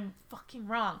patron, and I'm fucking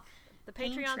wrong. The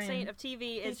Patreon saint of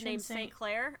TV is Patron named saint. Saint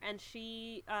Clair, and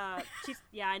she's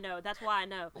yeah, I know. That's why I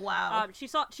know. Wow. She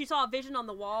saw a vision on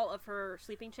the wall of her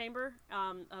sleeping chamber,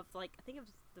 of like I think it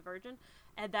was the Virgin,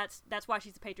 and that's why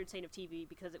she's the patron saint of TV,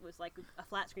 because it was like a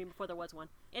flat screen before there was one.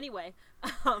 Anyway.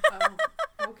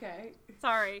 Okay.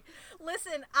 Sorry.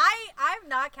 Listen, I'm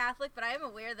not Catholic, but I am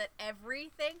aware that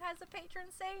everything has a patron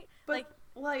saint. But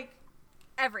like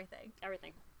everything.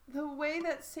 the way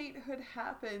that sainthood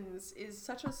happens is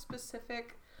such a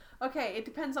specific... Okay, it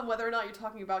depends on whether or not you're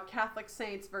talking about Catholic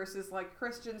saints versus, like,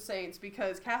 Christian saints,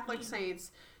 because Catholic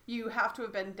saints, you have to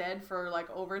have been dead for, like,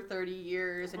 over 30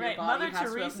 years, and Right, your body Mother has to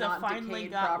have Teresa not finally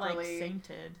decayed got, properly. like,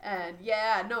 sainted. And,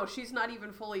 yeah, no, she's not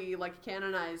even fully, like,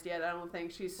 canonized yet, I don't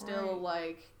think. She's still, Right.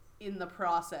 like, in the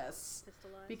process.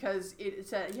 Because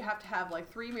it's you have to have, like,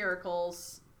 3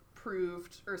 miracles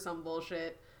proved or some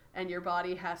bullshit, and your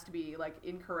body has to be, like,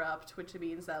 incorrupt, which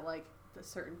means that, like, a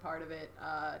certain part of it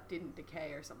didn't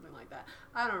decay or something like that.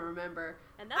 I don't remember.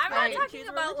 And I'm not talking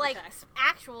about like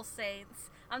actual saints.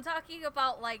 I'm talking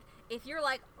about like if you're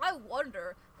like, I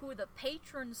wonder who the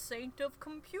patron saint of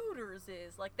computers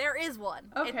is. Like there is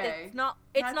one. Okay, It's not.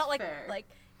 It's that's not like fair. like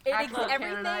Actual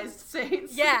everything. canonized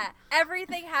saints. Yeah,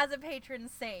 everything has a patron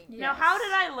saint. Now, how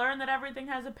did I learn that everything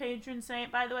has a patron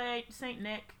saint? By the way, Saint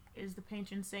Nick is the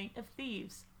patron saint of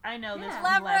thieves. I know this from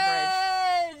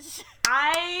Leverage.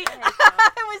 I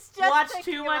was just watched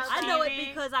thinking too much about TV. I know it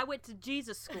because I went to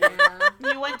Jesus school.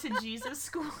 You went to Jesus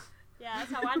school? Yeah,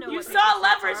 that's how I know. You what saw patron saints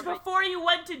Leverage are, but- before you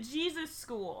went to Jesus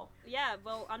school. Yeah,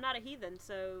 well, I'm not a heathen,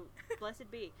 so blessed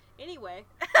be. Anyway.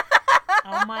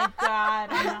 Oh my god.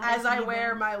 As I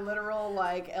wear my literal,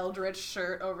 like, Eldritch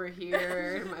shirt over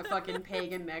here, my fucking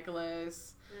pagan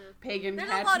necklace, pagan There's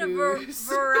tattoos. a lot of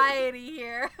variety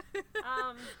here.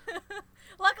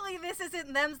 Luckily, this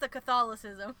isn't them's the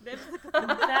Catholicism. Them's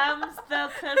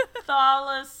the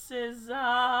Catholicism.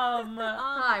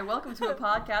 Hi, welcome to a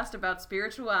podcast about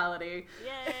spirituality.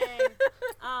 Yay.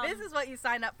 This is what you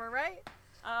signed up for, right?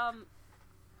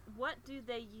 What do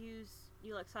they use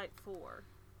Ulexite for?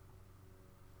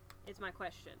 Is my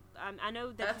question. I know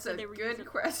that That's you said a they were good using...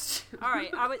 question. All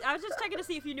right, I was just checking to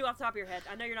see if you knew off the top of your head.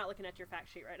 I know you're not looking at your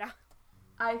fact sheet right now.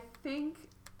 I think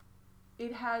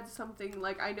it had something,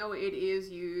 like, I know it is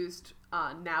used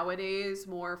nowadays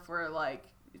more for, like,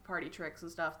 party tricks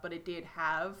and stuff, but it did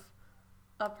have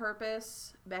a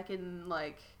purpose back in,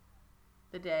 like,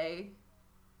 the day.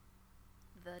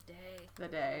 The day. The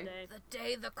day. The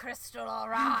day the crystal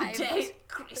arrived. The day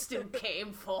crystal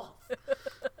came forth.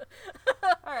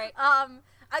 All right.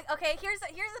 Okay. Here's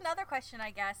another question,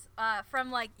 I guess.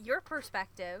 From like your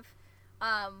perspective,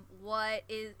 what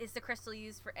is the crystal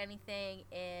used for anything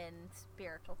in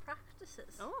spiritual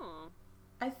practices? Oh.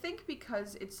 I think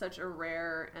because it's such a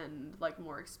rare and like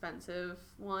more expensive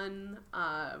one,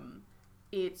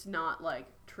 it's not like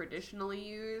traditionally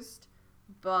used.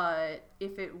 But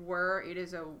if it were, it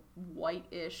is a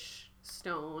whitish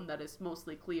stone that is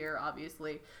mostly clear,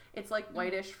 obviously. It's like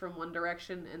whitish from one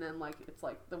direction, and then like it's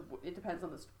like it depends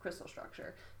on the crystal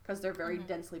structure, because they're very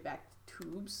densely backed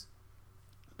tubes.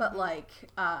 But like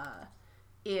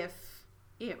if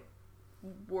it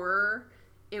were,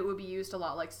 it would be used a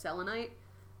lot like selenite,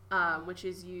 which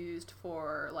is used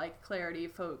for like clarity,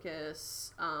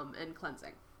 focus, and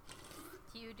cleansing.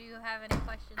 Do you have any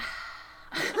questions?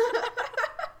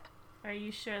 Are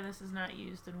you sure this is not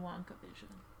used in Wonka Vision?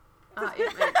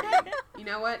 It might be. You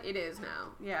know what? It is now.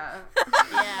 Yeah.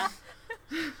 Yeah.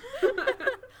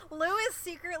 Lou is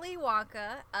secretly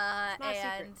Wonka, and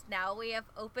secret. now we have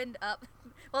opened up.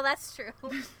 Well, that's true.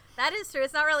 That is true.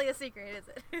 It's not really a secret, is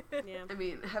it? Yeah. I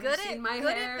mean, have Good you at- seen my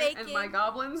good at hair and baking. my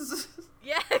goblins?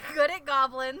 Yeah, good at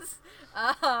goblins.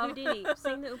 Houdini,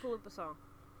 sing the Oompa Loompa song.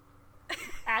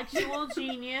 Actual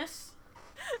genius.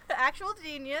 Actual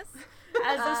genius.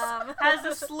 Has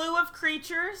a slew of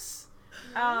creatures.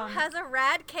 Has a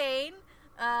rad cane.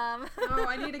 Oh,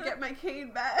 I need to get my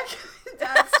cane back.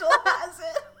 Dad still has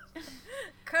it.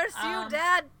 Curse you,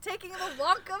 Dad, taking the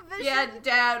Wonka vision. Yeah,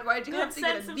 Dad, why'd you Good have to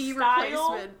get sense a of knee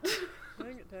style. replacement?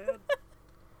 Dang it, Dad.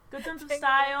 Good sense of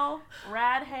style.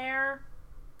 Rad hair.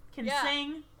 Can Yeah.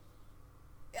 sing.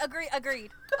 Agreed.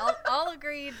 All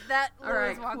agreed that Lou All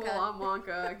right, is Wonka. cool, I'm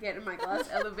Wonka. Getting my glass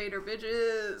elevator,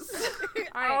 bitches.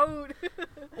 All right.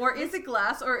 Or is it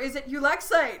glass, or is it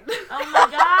Ulexite? Oh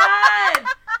my god!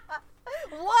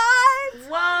 What?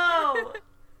 Whoa!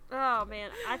 Oh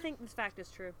man, I think this fact is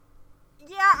true.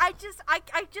 Yeah, I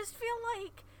just feel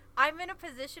like I'm in a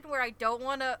position where I don't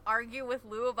want to argue with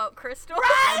Lou about crystals.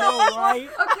 I know, right?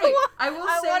 Okay, I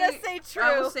want to say true.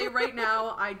 I will say right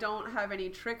now, I don't have any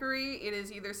trickery. It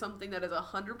is either something that is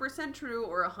 100% true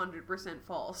or 100%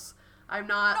 false. I'm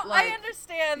not No, like. I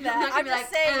understand I'm that. not gonna I'm be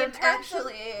just like, saying, in "And terms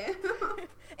actually.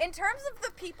 in terms of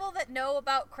the people that know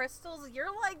about crystals,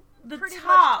 you're like The pretty much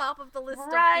top. top of the list of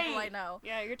Right. people I know.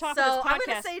 Yeah, you're top So, of I'm this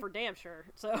gonna podcast say- for damn sure.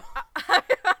 So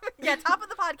Yeah, top of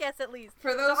the podcast at least.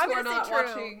 For those So I'm who are gonna not say true.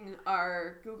 watching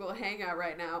our Google Hangout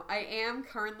right now, I am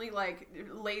currently like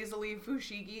lazily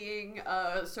fushigiing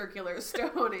a circular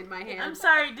stone in my hand. I'm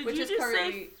sorry, did which you is just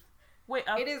currently, say... Wait,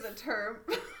 It is a term.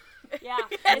 yeah,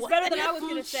 it's better than I was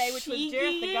gonna say, which was Jareth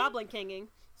the Fushigi? Goblin Kinging.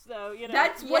 So you know.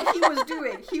 That's what he was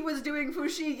doing. He was doing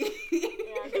fushigi.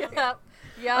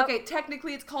 Yep. Okay,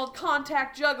 technically it's called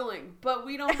contact juggling, but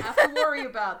we don't have to worry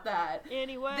about that.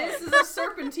 Anyway. This is a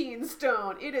serpentine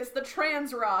stone. It is the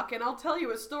trans rock, and I'll tell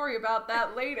you a story about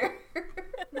that later.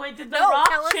 Wait, did the No, rock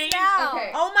tell us change? now.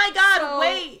 Okay. Oh my god, So-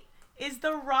 wait! Is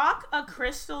the rock a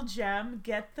crystal gem?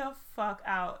 Get the fuck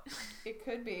out. It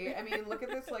could be. I mean, look at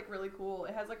this, like, really cool.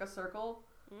 It has, like, a circle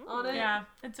on it. Yeah,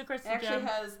 it's a It crystal actually gem.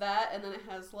 has that, and then it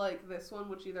has, like, this one,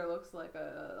 which either looks like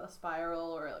a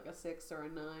spiral or, like, a 6 or a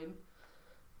 9.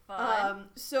 Fun.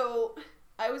 So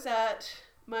I was at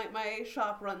my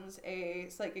shop runs a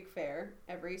psychic fair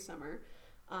every summer,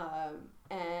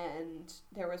 and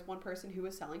there was one person who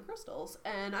was selling crystals,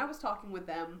 and I was talking with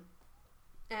them,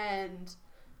 and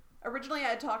originally I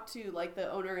had talked to like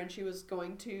the owner, and she was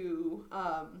going to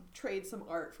trade some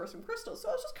art for some crystals, so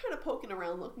I was just kind of poking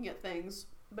around looking at things,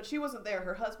 but she wasn't there,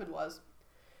 her husband was.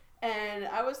 And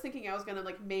I was thinking I was going to,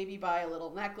 like, maybe buy a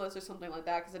little necklace or something like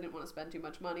that because I didn't want to spend too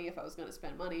much money if I was going to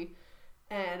spend money.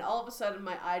 And all of a sudden,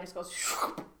 my eye just goes,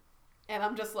 and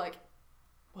I'm just like,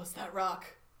 what's that rock?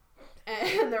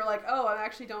 And they're like, oh, I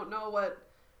actually don't know what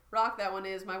rock that one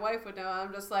is. My wife would know.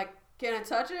 I'm just like, can I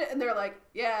touch it? And they're like,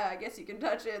 yeah, I guess you can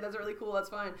touch it. That's really cool. That's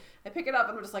fine. I pick it up,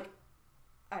 and I'm just like,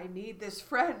 I need this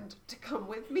friend to come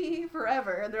with me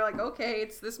forever. And they're like, okay,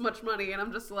 it's this much money. And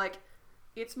I'm just like,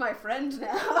 it's my friend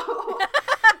now.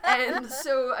 And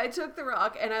so I took the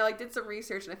rock and I like did some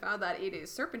research and I found that it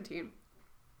is serpentine,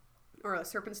 or a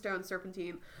serpentstone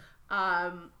serpentine,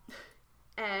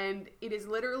 and it is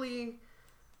literally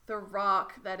the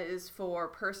rock that is for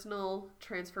personal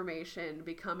transformation,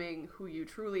 becoming who you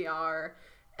truly are,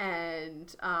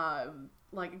 and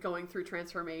like going through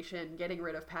transformation, getting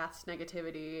rid of past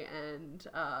negativity, and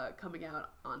coming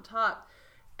out on top.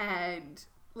 And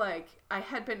like, I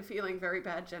had been feeling very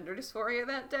bad gender dysphoria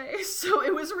that day, so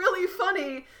it was really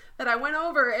funny that I went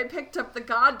over and picked up the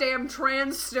goddamn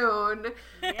trans stone.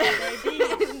 Yeah, baby.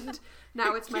 And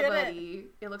now it's my Get it. buddy.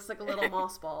 It looks like a little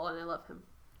moss ball, and I love him.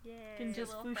 Yeah. You can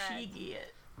just little friend. fushigi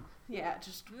it. Yeah,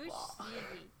 just.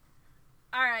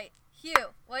 All right, Hugh,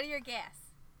 what are your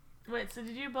guess? Wait, so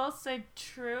did you both say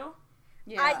true?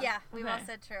 Yeah. We Okay. both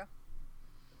said true.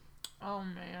 Oh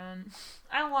man,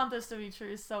 I want this to be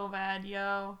true so bad,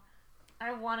 yo.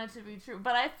 I want it to be true,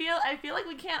 but I feel like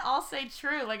we can't all say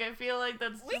true. Like I feel like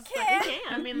that's We just can. like,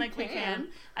 I mean, like we can. can.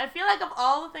 I feel like of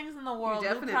all the things in the world, we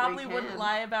definitely probably can. wouldn't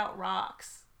lie about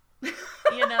rocks.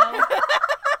 You know,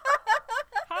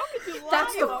 How could you lie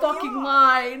That's the about fucking rocks?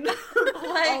 line.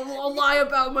 like I'll lie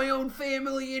about my own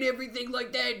family and everything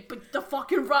like that, but the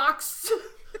fucking rocks,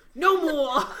 no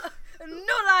more.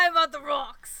 No lie about the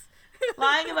rocks.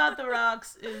 lying about the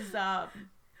rocks is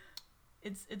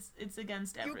it's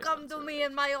against You everyone. come to me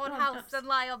in my own No, house that's and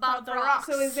lie about the rocks. rocks.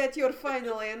 So is that your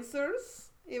final answers,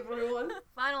 everyone?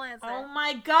 Final answer. Oh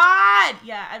my god!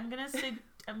 Yeah, I'm gonna say.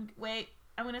 I'm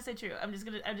gonna say true. I'm just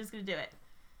gonna do it.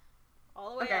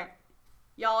 All the way Okay, up.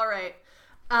 y'all are right.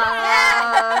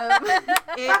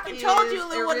 Fucking told you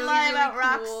Lou wouldn't lie about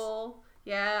rocks. cool.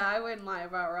 Yeah, I wouldn't lie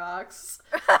about rocks.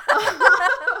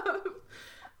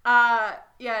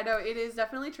 Yeah, no, it is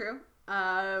definitely true.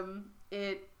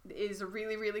 It is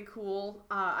really, really cool.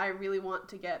 I really want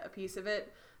to get a piece of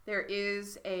it. There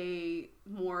is a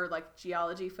more like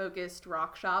geology focused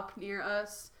rock shop near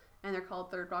us, and they're called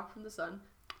Third Rock from the Sun.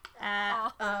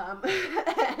 And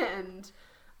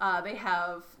they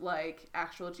have like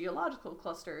actual geological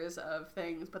clusters of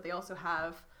things, but they also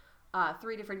have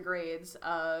 3 different grades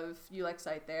of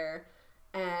ulexite there,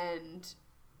 and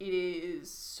it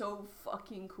is so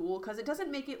fucking cool because it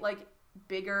doesn't make it like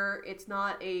bigger. It's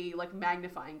not a like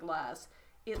magnifying glass.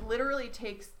 It literally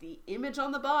takes the image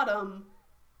on the bottom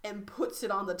and puts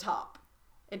it on the top.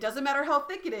 It doesn't matter how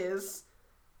thick it is,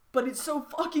 but it's so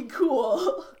fucking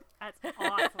cool. That's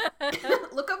awesome.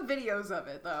 Look up videos of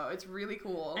it though. It's really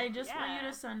cool. I just want Yeah.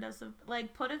 you to send us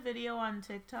put a video on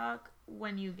TikTok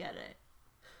when you get it.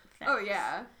 Oh Thanks.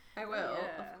 yeah, I will,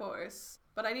 Yeah. of course.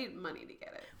 But I need money to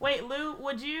get it. Wait, Lou,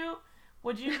 would you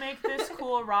make this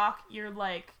cool rock your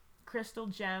like crystal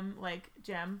gem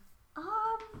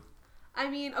I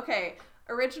mean, okay.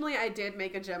 Originally, I did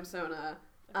make a gemsona,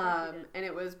 and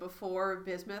it was before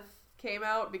bismuth came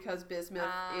out because bismuth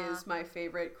is my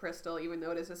favorite crystal, even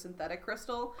though it is a synthetic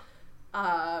crystal.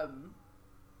 I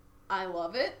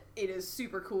love it. It is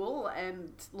super cool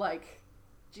and like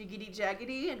jiggity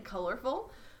jaggedy and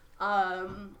colorful.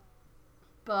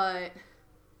 But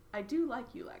I do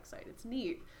like ulexite. It's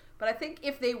neat. But I think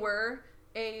if they were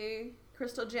a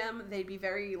crystal gem, they'd be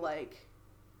very like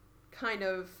kind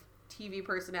of TV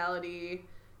personality,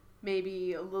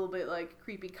 maybe a little bit like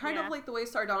creepy, kind Yeah. of like the way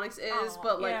Sardonyx is, Aw,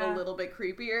 but like yeah. a little bit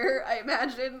creepier, I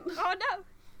imagine. Oh no.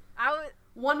 I would.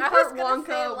 One I part was gonna Wonka,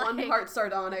 say, one like- part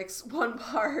Sardonyx, one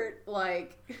part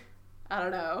like I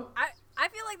don't know. I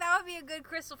feel like that would be a good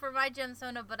crystal for my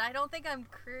gemsona, but I don't think I'm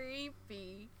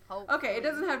creepy. Hopefully. Okay, it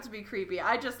doesn't have to be creepy.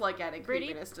 I just like adding Brittany?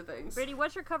 creepiness to things. Brittany,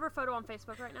 what's your cover photo on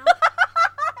Facebook right now?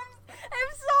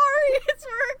 I'm sorry. It's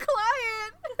for a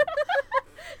client.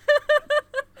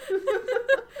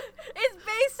 It's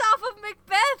based off of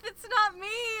Macbeth. It's not me.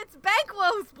 It's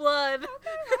Banquo's blood.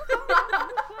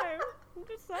 I'm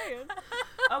just saying.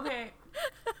 Okay.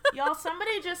 Y'all,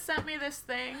 somebody just sent me this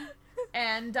thing,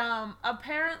 and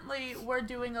apparently we're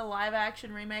doing a live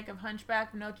action remake of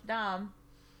Hunchback of Notre Dame,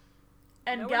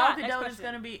 and No, we're Gal not. Next Gadot is question.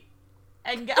 gonna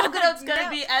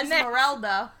be, No,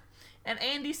 Esmeralda, and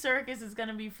Andy Serkis is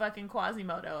gonna be fucking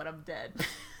Quasimodo, and I'm dead.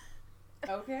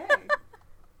 Okay.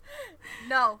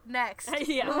 No, next.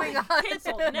 Yeah. Moving on.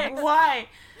 Canceled. Next. Why?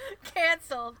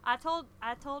 Canceled. I told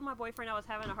my boyfriend I was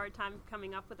having a hard time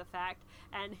coming up with a fact,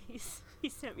 and he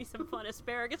sent me some fun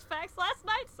asparagus facts last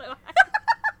night. So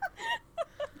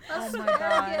Oh my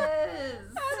god. Yes.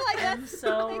 I was like, I'm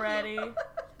so ready.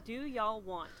 do y'all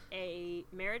want a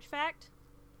marriage fact,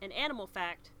 an animal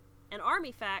fact, an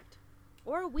army fact,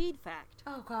 or a weed fact?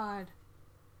 Oh god.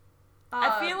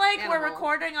 I feel like we're animal.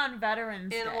 recording on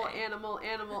Veterans Animal, Day. animal,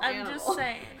 animal, I'm animal. just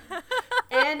saying.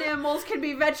 Animals can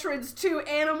be veterans too,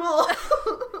 animal.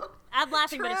 I'm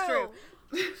laughing, but it's true.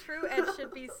 True and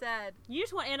should be said. You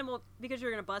just want animal because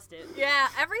you're gonna bust it. Yeah,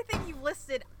 everything you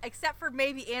listed, except for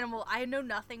maybe animal, I know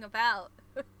nothing about.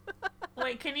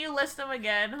 Wait, can you list them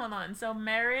again? Hold on. So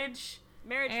marriage,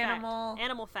 Marriage animal, fact,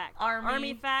 animal fact,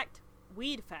 army. fact,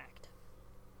 weed fact.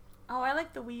 Oh, I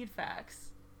like the weed facts.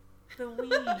 The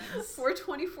weeds.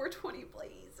 420, 420,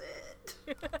 blaze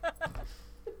it.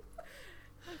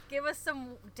 Give us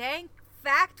some dank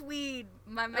fact weed,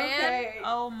 my man. Okay.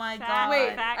 Oh my Fact. god.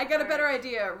 Wait, Fact I got a or- better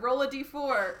idea. Roll a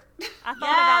d4. I thought about doing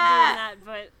that,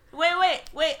 but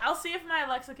Wait. I'll see if my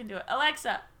Alexa can do it.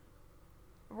 Alexa,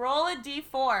 roll a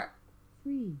d4.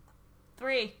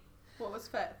 3. What was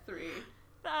fat? 3.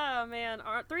 oh man,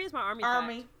 3 is my army.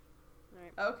 Army. Fact.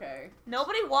 Okay.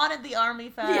 Nobody wanted the army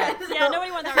fact. Yeah,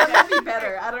 nobody wants that. That would be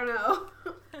better. I don't know.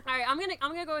 All right, I'm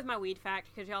gonna go with my weed fact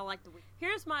because y'all like the weed.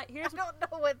 Here's I don't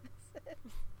know what this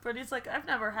is. But he's like, I've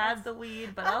never had the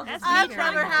weed, but I'll just That's be me I've here.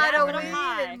 trying never to had get a what I'm weed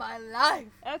high. in my life.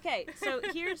 Okay, so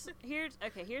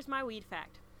here's my weed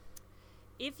fact.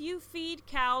 If you feed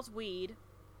cows weed,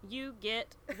 you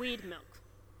get weed milk.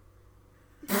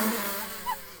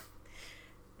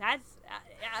 That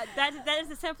is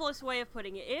the simplest way of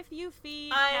putting it. If you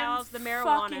feed I am cows the fucking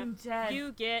marijuana, dead.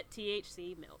 you get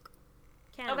THC milk.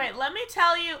 Cannabis. Okay, let me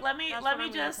tell you. Let me That's what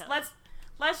I'm just gonna tell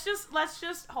let's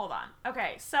just hold on.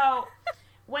 Okay, so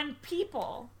when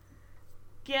people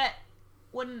get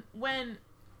when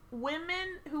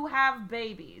women who have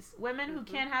babies, women who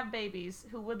can't have babies,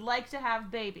 who would like to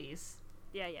have babies,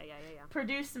 Yeah.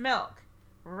 produce milk,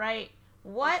 right?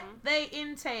 What they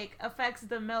intake affects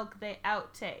the milk they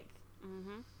outtake.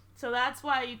 Mm-hmm. So that's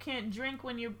why you can't drink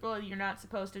when you're not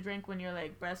supposed to drink when you're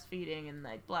like breastfeeding and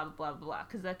like blah blah blah blah,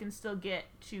 because that can still get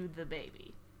to the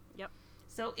baby. Yep.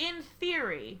 So in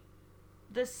theory,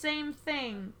 the same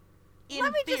thing.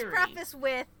 Let me just preface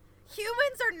with,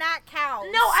 humans are not cows.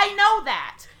 No, I know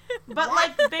that, but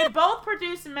like they both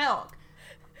produce milk.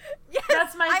 Yes,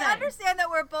 That's my thing. I understand that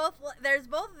there's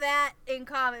both that in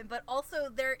common, but also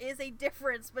there is a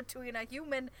difference between a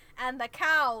human and the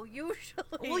cow, usually.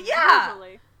 Well, yeah.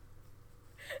 Usually.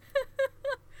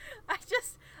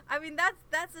 I mean,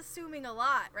 that's assuming a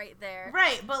lot right there.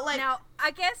 Right, but like Now,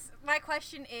 I guess my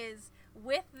question is,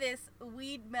 with this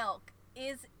weed milk,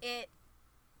 is it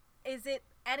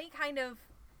any kind of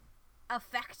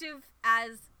effective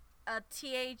as a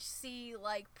THC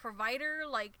like provider?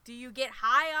 Like, do you get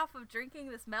high off of drinking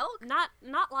this milk? Not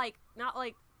like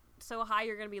so high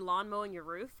you're gonna be lawn mowing your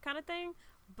roof kind of thing,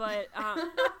 but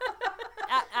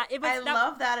I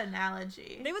love that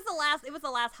analogy. It was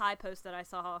the last high post that I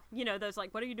saw. You know, those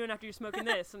like, what are you doing after you're smoking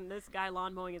this? And this guy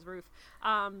lawn mowing his roof.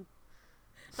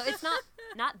 So it's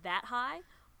not that high,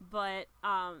 but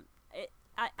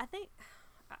I think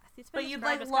it's been But you'd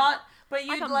described like as lot, kind but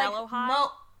you'd a like mellow high.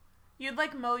 you'd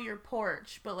like mow your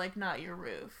porch, but like not your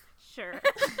roof. Sure.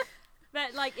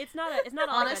 But like it's not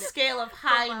On like a scale of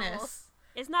highness.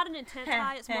 It's not an intense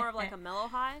high. It's more of like a mellow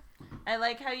high. I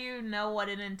like how you know what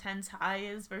an intense high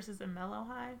is versus a mellow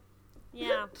high.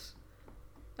 Yeah.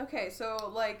 Okay, so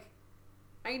like,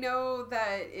 I know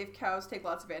that if cows take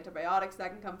lots of antibiotics,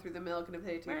 that can come through the milk, and if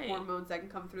they take Right. hormones, that can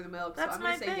come through the milk. That's so I'm my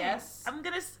gonna say thing. yes. That's I'm my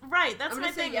gonna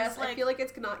say thing. yes. Is, like, I feel like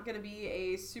it's not gonna be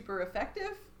a super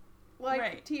effective, like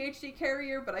Right. THC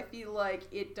carrier, but I feel like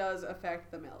it does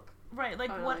affect the milk. right, like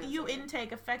Final what you answer.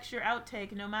 intake affects your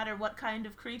outtake, no matter what kind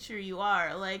of creature you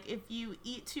are. Like if you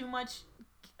eat too much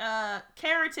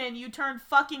keratin, you turn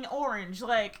fucking orange.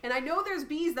 Like, And I know there's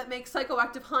bees that make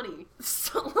psychoactive honey,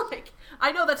 so like,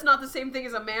 I know that's not the same thing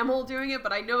as a mammal doing it,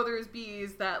 but I know there's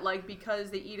bees that like,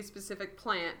 because they eat a specific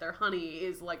plant, their honey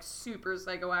is like super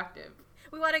psychoactive.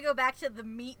 We want to go back to the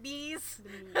meat bees.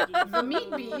 The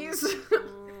meat bees.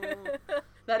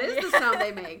 That is the sound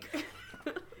they make.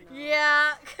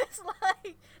 Yeah, because,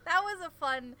 like, that was a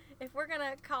fun, if we're going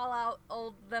to call out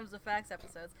old Them's the Facts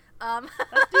episodes,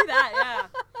 Let's do that.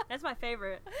 Yeah. That's my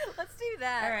favorite. let's do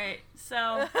that. all right,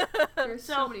 so There's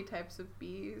so So- many types of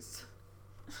bees.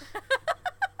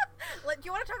 Do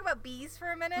you want to talk about bees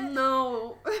for a minute?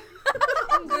 No.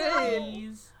 I'm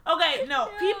good. okay, no,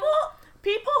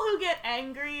 people who get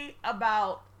angry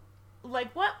about,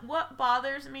 like, what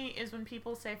bothers me is when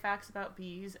people say facts about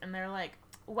bees and they're like,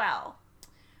 well,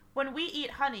 when we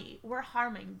eat honey, we're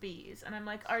harming bees. And I'm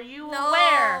like, are you No.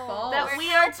 aware False. that We're we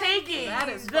are helping taking That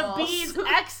is the false. bees'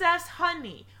 excess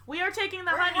honey? We are taking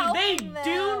the We're honey they helping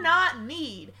do them. not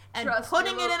need and Trust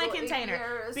putting your it in a local container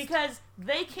apiarist. because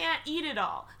they can't eat it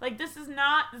all. Like, that's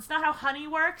not how honey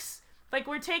works. Like,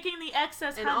 we're taking the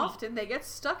excess And honey. often they get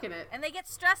stuck in it. And they get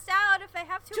stressed out if they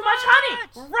have too Too much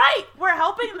honey. Right. We're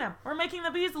helping them. We're making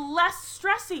the bees less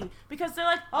stressy because they're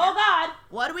like, oh God,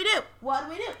 what do we do? What do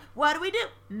we do? What do we do?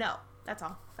 No. That's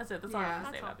all. That's it. That's all I Yeah. have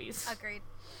to say about bees.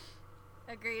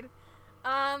 Agreed.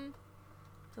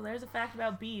 So there's a fact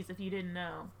about bees if you didn't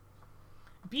know.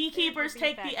 Beekeepers Bee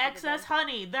take fact the for the excess day.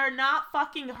 honey. They're not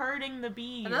fucking hurting the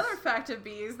bees. Another fact of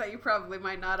bees that you probably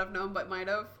might not have known but might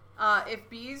have. If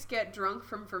bees get drunk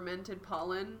from fermented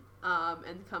pollen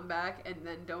and come back and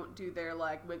then don't do their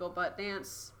like wiggle butt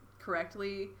dance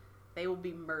correctly, they will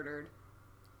be murdered.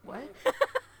 What?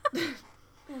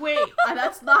 Wait.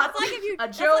 That's not That's like if you- a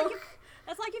that's like joke.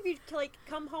 That's like if you like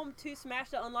come home too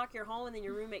smashed to unlock your home and then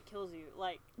your roommate kills you.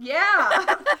 Like, Yeah.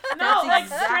 No, That's like,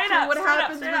 exactly straight up, what straight up,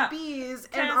 happens straight with up. bees,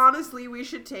 and 'Cause- honestly, we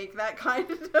should take that kind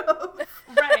of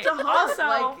Right. to heart. Also,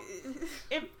 like,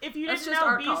 if you That's didn't just know,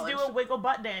 our bees college. do a wiggle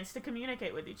butt dance to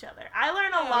communicate with each other. I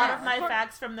learned a lot Yeah. of my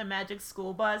facts from the Magic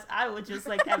School Bus. I would just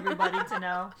like everybody to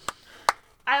know.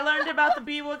 I learned about the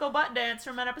bee wiggle butt dance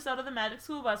from an episode of the Magic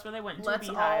School Bus where they went into let's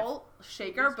a beehive. all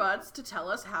shake our butts to tell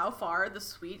us how far the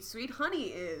sweet, sweet honey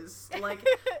is. Like,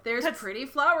 there's pretty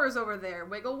flowers over there.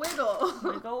 Wiggle, wiggle.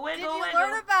 Wiggle, Did wiggle, you wiggle.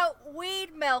 learn about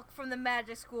weed milk from the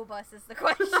Magic School Bus is the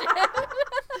question.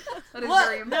 That is Look,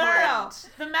 very no, important. no,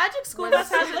 no. The Magic School When Bus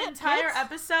has split an entire kids-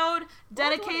 episode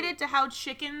dedicated to how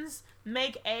chickens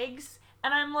make eggs,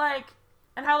 and I'm like,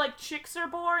 and how like chicks are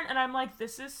born, and I'm like,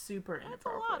 this is super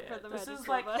inappropriate. for the This Magic is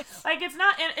School like, Bus. like it's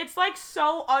not, it's like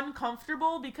so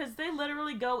uncomfortable because they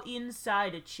literally go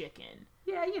inside a chicken.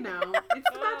 Yeah, you know, it's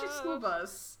the Magic School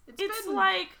Bus. It's been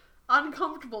like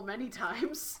uncomfortable many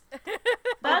times.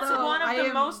 that's Although one of I the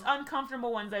am- most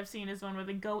uncomfortable ones I've seen is one where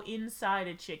they go inside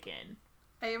a chicken.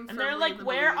 I am And they're firmly like, in the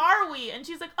where belief- are we? And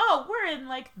she's like, oh, we're in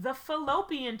like the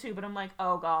fallopian tube. And I'm like,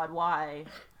 oh god, why?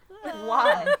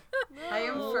 Why? I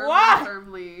am Why?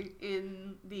 firmly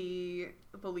in the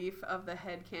belief of the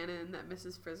headcanon that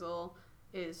Mrs. Frizzle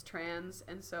is trans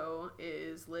and so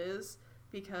is Liz,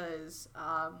 because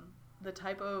the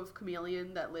type of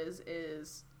chameleon that Liz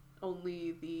is,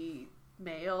 only the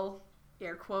male,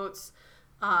 air quotes,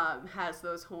 has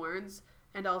those horns.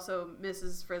 And also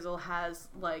Mrs. Frizzle has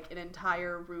like an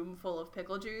entire room full of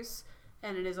pickle juice,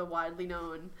 and it is a widely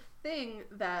known thing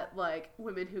that like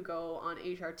women who go on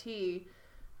HRT,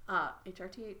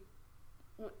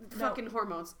 fucking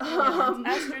hormones,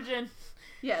 Estrogen.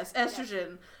 yes,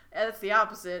 estrogen. That's the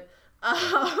opposite.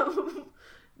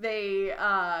 They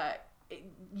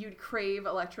you'd crave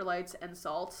electrolytes and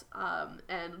salt,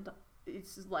 and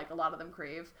it's like a lot of them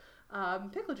crave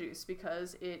pickle juice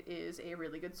because it is a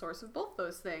really good source of both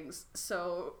those things.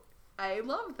 So I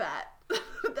love that.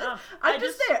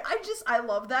 I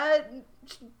love that.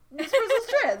 Miss Frizzle's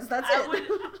trans. That's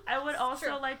it. I would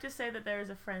also like to say that there is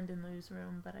a friend in Lou's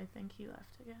room, but I think he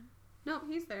left again. No,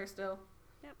 he's there still.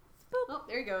 Yep. Oh,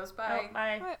 there he goes. Bye. Oh,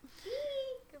 bye. Right.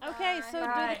 Okay, so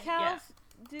Bye. do the cows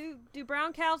do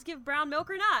brown cows give brown milk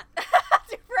or not?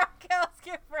 Do brown cows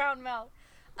give brown milk?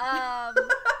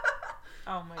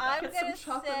 Oh my god. I'm Get some gonna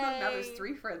chocolate milk. Now there's say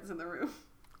 3 friends in the room.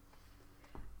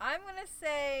 I'm gonna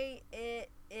say it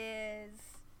is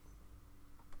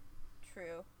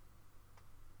true.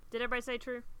 Did everybody say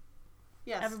true?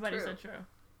 Yes, Everybody true. said true.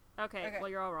 Okay, well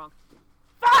you're all wrong.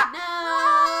 Fuck! No.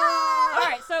 All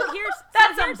right, so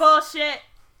That's some bullshit.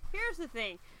 Here's the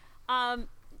thing.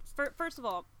 First of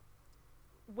all,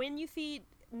 when you feed,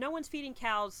 no one's feeding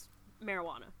cows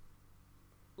marijuana.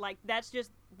 Like that's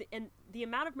just the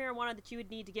amount of marijuana that you would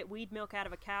need to get weed milk out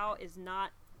of a cow is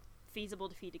not feasible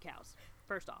to feed to cows.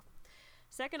 First off.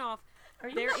 Second off,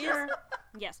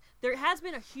 yes, there has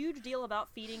been a huge deal about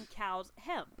feeding cows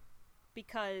hemp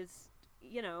because,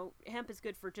 you know, hemp is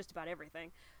good for just about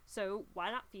everything. So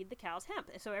why not feed the cows hemp?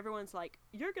 So everyone's like,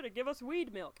 you're going to give us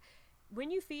weed milk.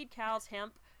 When you feed cows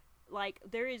hemp, like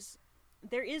there is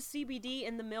CBD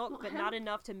in the milk, but not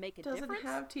enough to make a Doesn't difference.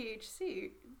 have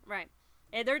THC. Right.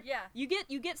 And you get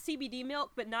CBD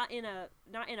milk, but not in a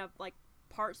like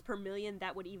parts per million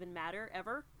that would even matter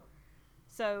ever.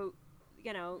 So,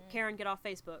 you know, Karen, get off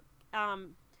Facebook. And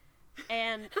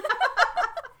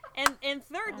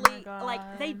thirdly,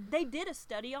 like they did a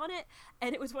study on it,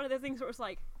 and it was one of the things where it was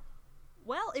like,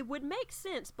 well, it would make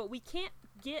sense, but we can't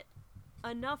get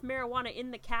enough marijuana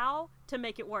in the cow to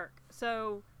make it work.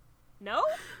 So, no.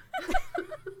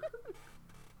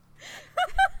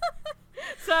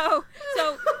 So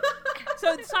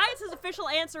science's official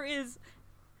answer is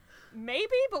maybe,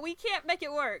 but we can't make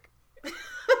it work.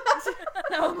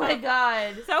 Oh my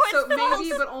god. So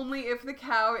maybe, but only if the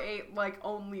cow ate like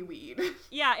only weed.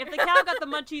 Yeah, if the cow got the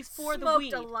munchies for the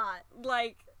weed. Smoked a lot.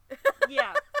 Like,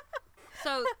 yeah.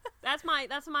 So that's my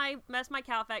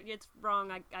cow fact. It's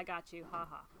wrong. I got you. Ha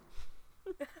ha.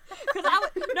 Because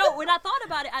when I thought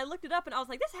about it, I looked it up and I was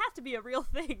like, this has to be a real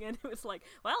thing, and it was like,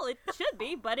 well, it should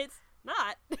be, but it's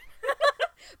not.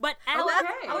 But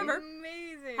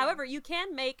however, you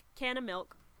can make can of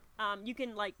milk. You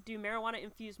can like do marijuana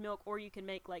infused milk, or you can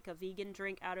make like a vegan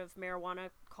drink out of marijuana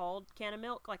called can of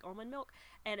milk, like almond milk,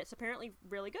 and it's apparently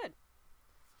really good.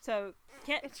 So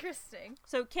interesting.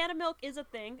 So can of milk is a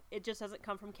thing. It just doesn't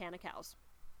come from can of cows.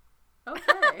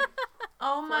 Okay.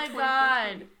 Oh my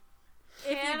god.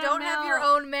 If you don't have your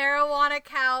own marijuana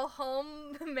cow So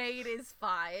homemade is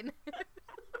fine.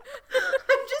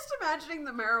 I'm just imagining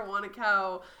the marijuana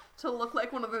cow to look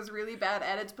like one of those really bad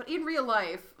edits, but in real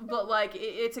life. But like,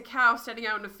 it's a cow standing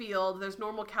out in a field. There's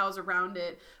normal cows around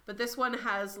it, but this one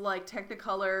has like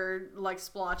Technicolor like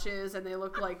splotches, and they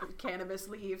look like cannabis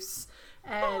leaves.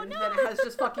 And then it has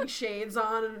just fucking shades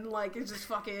on, and like it's just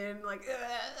fucking like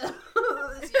yes,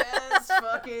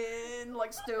 fucking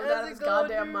like stoned out of his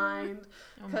goddamn mind,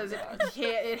 because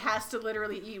it has to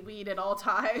literally eat weed at all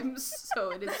times,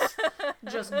 so it is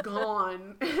just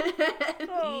gone.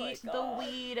 Eat the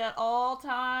weed at all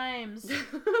times.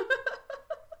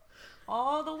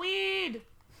 All the weed.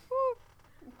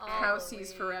 Cow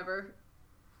sees forever.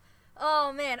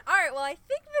 Oh man! All right. Well, I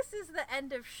think this is the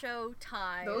end of show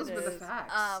time. Those were the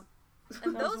facts.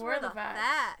 And those were the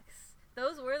facts.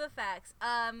 Those were the facts.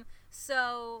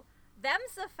 So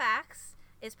Them's the Facts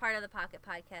is part of the Pocket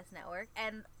Podcast Network,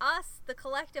 and us, the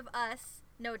collective us,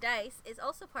 No Dice, is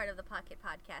also part of the Pocket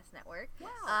Podcast Network.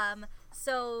 Wow.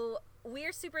 So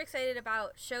we're super excited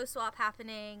about Show Swap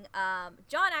happening.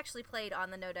 John actually played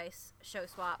on the No Dice Show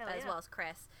Swap as well as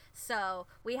Chris. So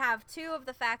we have two of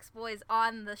the Facts boys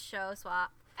on the Show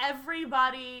Swap.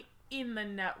 Everybody in the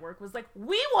network was like,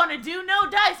 we want to do No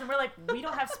Dice, and we're like, we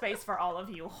don't have space for all of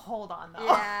you. Hold on, though.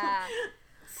 Yeah.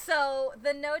 So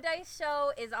the No Dice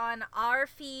show is on our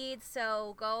feed,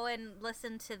 so go and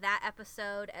listen to that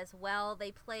episode as well.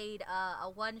 They played a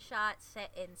one-shot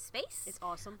set in space. It's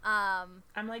awesome. I'm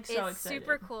like so it's excited.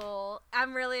 super cool.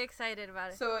 I'm really excited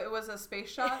about it. So it was a space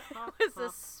shot? It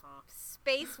was a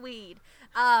space weed.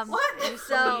 What?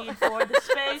 So Weed for the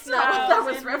space that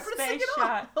was in the referencing space it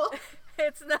shot. all.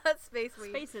 It's not space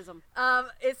weed. Spacism.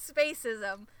 It's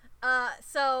spacism.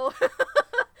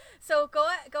 So go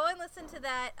and listen to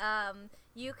that.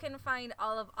 You can find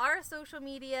all of our social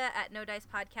media at No Dice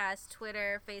Podcast,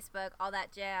 Twitter, Facebook, all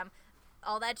that jam.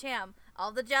 All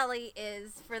the jelly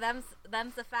is for them's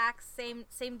the facts. Same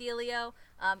dealio.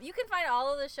 You can find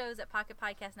all of the shows at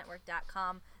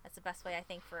pocketpodcastnetwork.com. That's the best way, I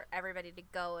think, for everybody to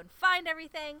go and find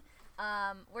everything.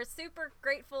 We're super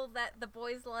grateful that the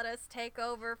boys let us take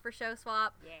over for Show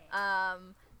Swap. Yeah.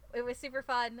 It was super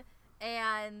fun,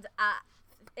 and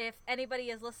if anybody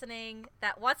is listening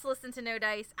that wants to listen to No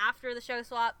Dice after the Show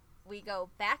Swap, we go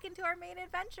back into our main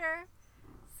adventure.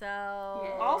 So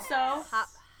Also,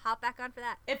 hop back on for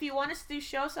that. if you want us to do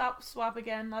Show Swap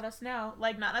again, let us know.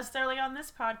 Like, not necessarily on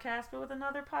this podcast, but with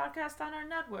another podcast on our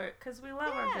network, because we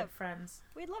love our good friends.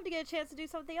 We'd love to get a chance to do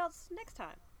something else next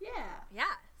time. Yeah.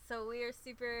 So we are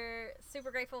super,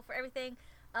 super grateful for everything.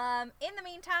 In the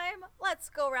meantime, let's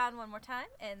go around one more time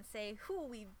and say who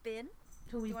we've been.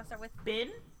 Who Do you we've want to start with? been?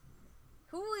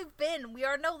 Who we've been. We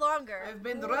are no longer. I've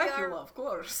been Who Dracula, we are- of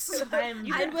course. I'm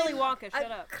You've been Willy Wonka. Shut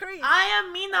up. Chris. I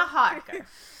am Mina Harker.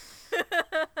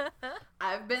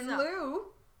 I've been So-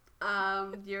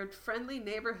 Lou, your friendly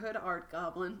neighborhood art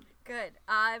goblin. Good.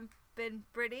 I've been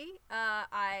Brittany.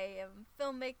 I am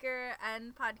filmmaker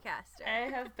and podcaster. I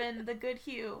have been the good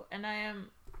Hugh, and I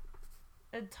am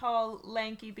a tall,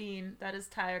 lanky bean that is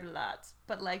tired a lot,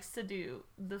 but likes to do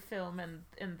the film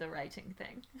and the writing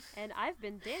thing. And I've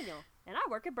been Daniel, and I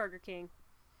work at Burger King.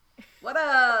 What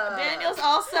up? Daniel's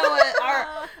also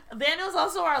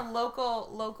our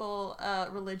local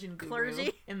religion guru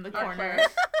Clergy? in the corner.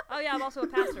 Oh yeah, I'm also a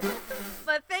pastor.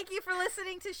 But thank you for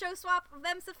listening to Show Swap.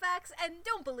 Them's the Facts, and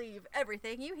don't believe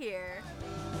everything you hear.